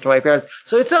adventures to my parents.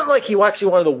 So it's not like he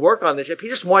actually wanted to work on the ship. He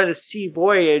just wanted to sea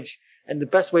voyage, and the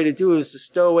best way to do it is to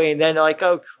stow away and then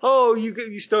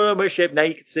you stowed on my ship, now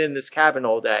you can sit in this cabin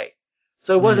all day.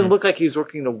 So it wasn't look like he was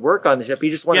working to work on the ship. He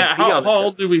just wanted to be on the ship. How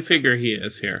old do we figure he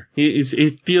is here?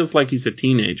 He feels like he's a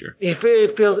teenager.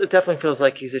 It definitely feels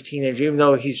like he's a teenager, even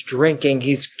though he's drinking.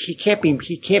 He can't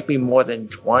be more than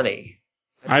 20.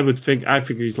 I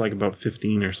figure he's like about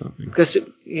 15 or something. Because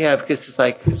it's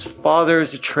like his father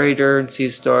is a trader in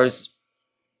sea stars. His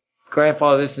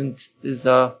grandfather is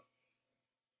a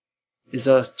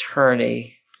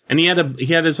attorney. And he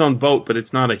had his own boat, but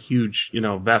it's not a huge,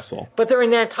 vessel. But they're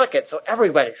in Nantucket, so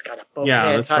everybody's got a boat in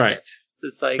Nantucket. That's right.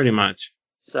 It's like, pretty much.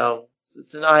 So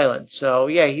it's an island. So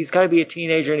yeah, he's got to be a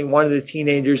teenager, and he wanted a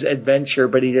teenager's adventure,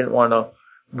 but he didn't want to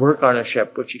work on a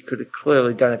ship, which he could have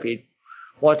clearly done if he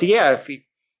wanted to. Yeah, if he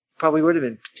probably would have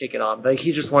been taken on, but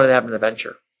he just wanted to have an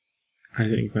adventure. I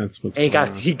think that's what's and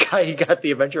going on. He got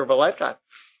the adventure of a lifetime.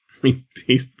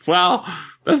 Well,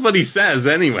 that's what he says,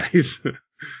 anyways.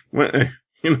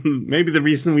 Maybe the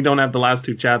reason we don't have the last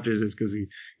 2 chapters is because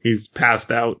he's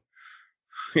passed out.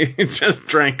 He just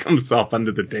drank himself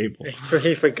under the table.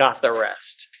 He forgot the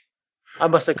rest. I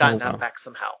must have gotten that back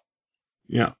somehow.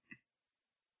 Yeah.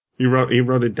 He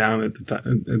wrote it down at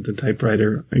the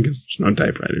typewriter. I guess there's no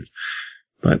typewriters.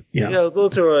 But yeah. A little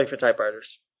too early for typewriters.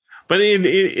 But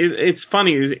it's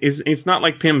funny. It's not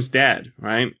like Pym's dead,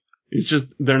 right? It's just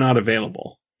they're not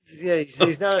available. Yeah,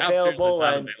 he's not available,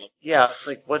 and yeah, it's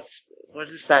like what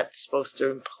is that supposed to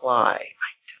imply?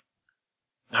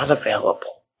 Not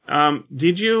available.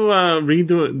 Did you read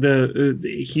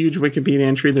the huge Wikipedia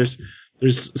entry? There's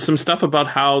some stuff about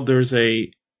how there's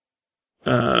a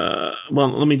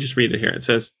well, let me just read it here. It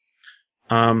says,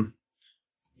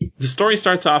 the story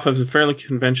starts off as a fairly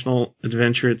conventional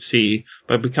adventure at sea,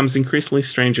 but becomes increasingly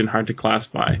strange and hard to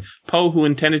classify. Poe, who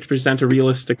intended to present a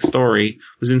realistic story,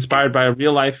 was inspired by a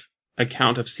real-life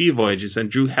account of sea voyages and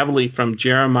drew heavily from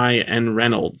Jeremiah N.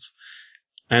 Reynolds,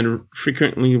 and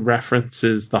frequently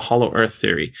references the Hollow Earth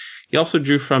theory. He also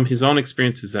drew from his own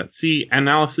experiences at sea.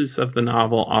 Analysis of the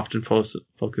novel often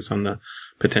focus on the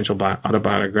potential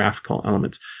autobiographical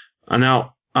elements.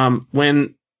 Now,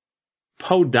 when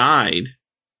Poe died,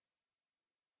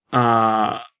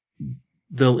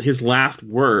 his last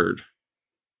word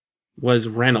was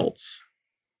Reynolds.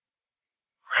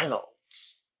 Reynolds.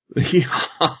 Yeah.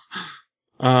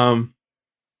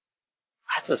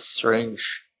 That's a strange.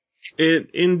 It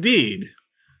indeed,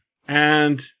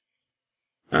 and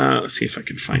let's see if I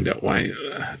can find out why.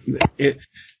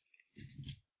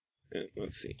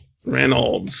 Let's see,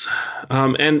 Reynolds,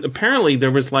 and apparently there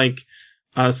was like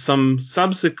some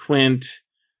subsequent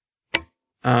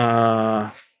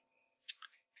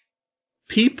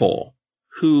people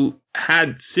who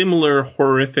had similar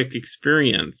horrific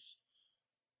experience.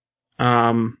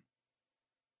 Okay,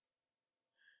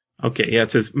 yeah,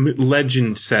 it says,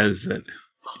 legend says that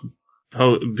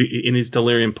Poe, in his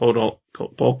delirium, Poe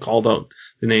called out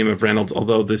the name of Reynolds,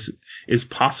 although this is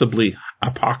possibly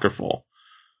apocryphal.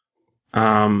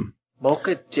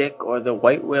 Mocha Dick or the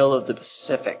White Whale of the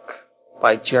Pacific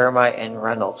by Jeremiah N.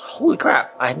 Reynolds. Holy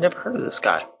crap, I had never heard of this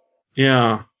guy.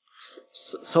 Yeah.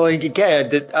 So again,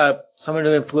 someone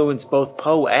who influenced both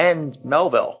Poe and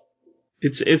Melville.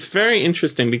 It's very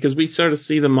interesting because we sort of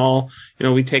see them all,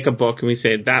 we take a book and we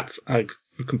say, that's a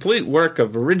complete work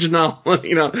of original,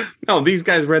 no, these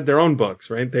guys read their own books,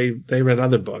 right? They read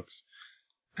other books.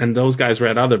 And those guys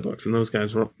read other books, and those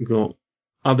guys wrote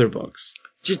other books.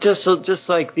 Just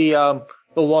like the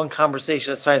long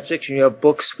conversation of science fiction,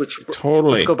 books which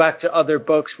totally go back to other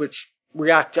books, which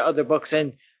react to other books,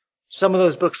 and some of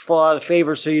those books fall out of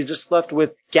favor, so you're just left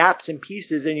with gaps and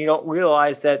pieces, and you don't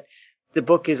realize that the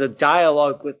book is a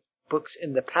dialogue with books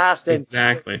in the past. And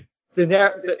exactly.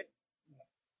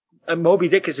 Moby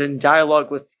Dick is in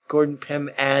dialogue with Gordon Pym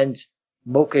and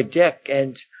Mocha Dick,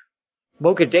 and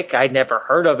Mocha Dick I'd never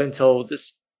heard of until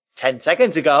just 10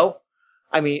 seconds ago.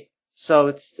 I mean, so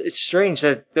it's strange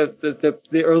that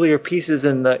the earlier pieces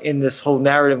in this whole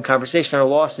narrative conversation are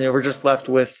lost, and we're just left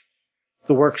with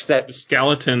the works that the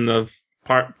skeleton of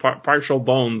partial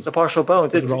bones. The partial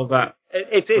bones. It's all that.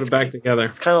 Put it back together.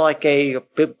 It's kind of like a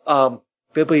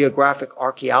bibliographic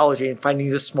archaeology, and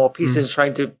finding just small pieces and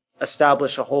trying to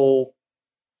establish a whole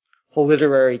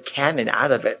literary canon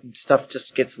out of it, and stuff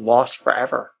just gets lost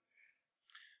forever.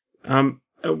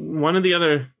 One of the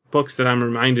other books that I'm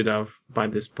reminded of by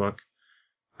this book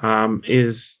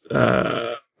is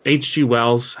H.G.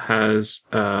 Wells has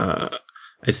a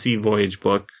sea voyage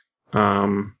book,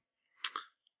 The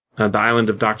Island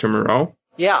of Dr. Moreau.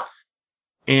 Yeah.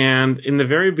 And in the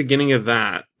very beginning of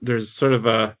that, there's sort of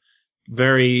a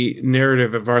very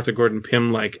narrative of Arthur Gordon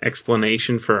Pym-like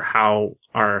explanation for how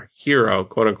our hero,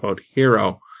 quote-unquote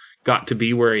hero, got to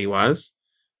be where he was.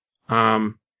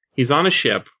 He's on a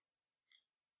ship,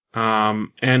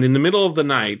 and in the middle of the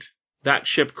night, that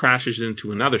ship crashes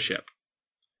into another ship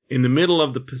in the middle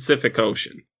of the Pacific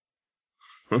Ocean.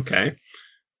 Okay.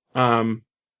 Then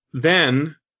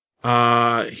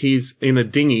he's in a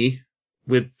dinghy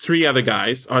with two other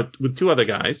guys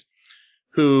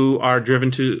who are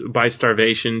driven by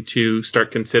starvation to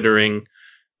start considering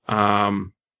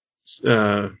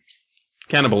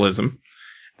cannibalism.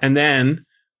 And then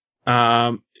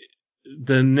the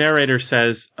narrator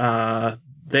says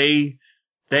they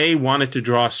wanted to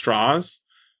draw straws,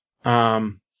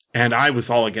 and I was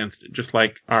all against it, just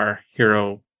like our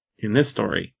hero in this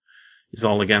story is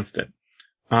all against it.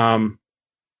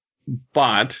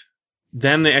 But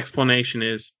then the explanation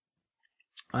is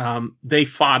they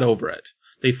fought over it.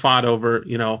 They fought over,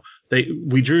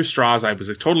 we drew straws. I was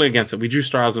totally against it. We drew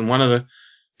straws, and one of the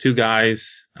two guys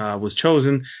was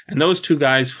chosen, and those two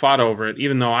guys fought over it,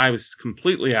 even though I was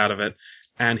completely out of it.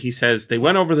 And he says they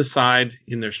went over the side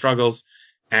in their struggles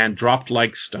and dropped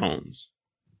like stones.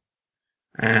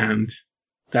 And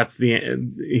that's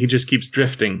he just keeps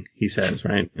drifting, he says,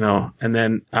 right? And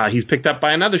then he's picked up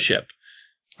by another ship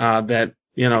that,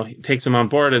 takes him on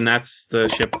board, and that's the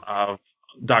ship of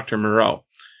Dr. Moreau.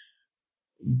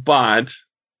 But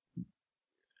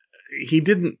he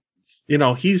didn't,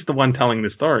 he's the one telling the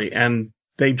story, and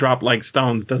they drop like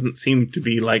stones doesn't seem to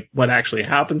be like what actually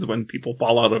happens when people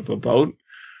fall out of a boat.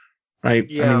 right?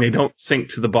 Yeah. I mean, they don't sink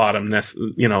to the bottom,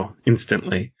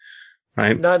 instantly,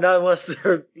 right? Not unless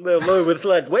they're loaded with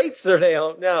lead weights, or they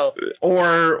don't know.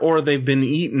 Or they've been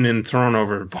eaten and thrown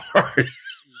overboard.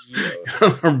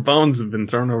 Their bones have been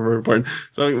thrown overboard.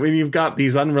 So when you've got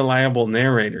these unreliable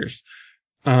narrators,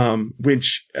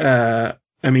 which,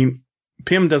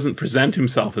 Pym doesn't present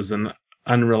himself as an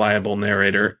unreliable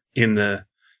narrator in the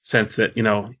sense that,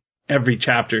 every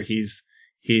chapter he's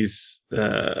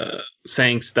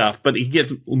saying stuff, but he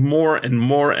gets more and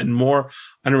more and more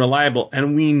unreliable.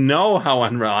 And we know how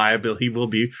unreliable he will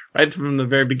be right from the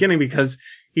very beginning, because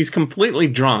he's completely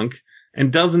drunk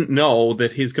and doesn't know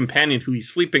that his companion, who he's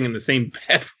sleeping in the same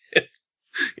bed with,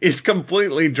 is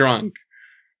completely drunk,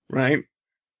 right?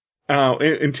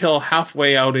 Until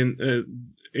halfway out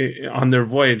on their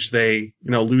voyage, they,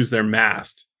 lose their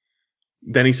mast.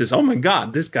 Then he says, "Oh my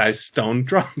God, this guy's stone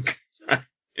drunk."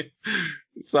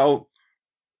 So,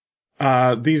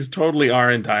 these totally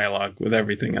are in dialogue with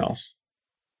everything else.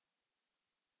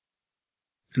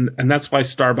 And that's why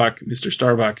Mr.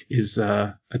 Starbuck is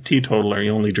a teetotaler. He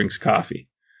only drinks coffee.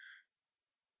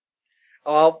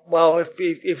 Well, if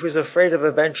he was afraid of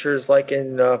adventures like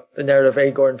in the narrative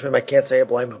Edgar film, I can't say I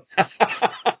blame him.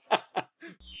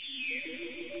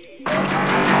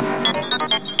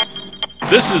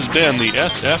 This has been the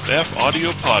SFF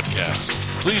Audio Podcast.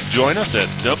 Please join us at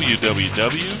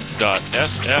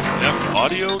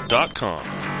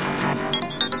www.sffaudio.com.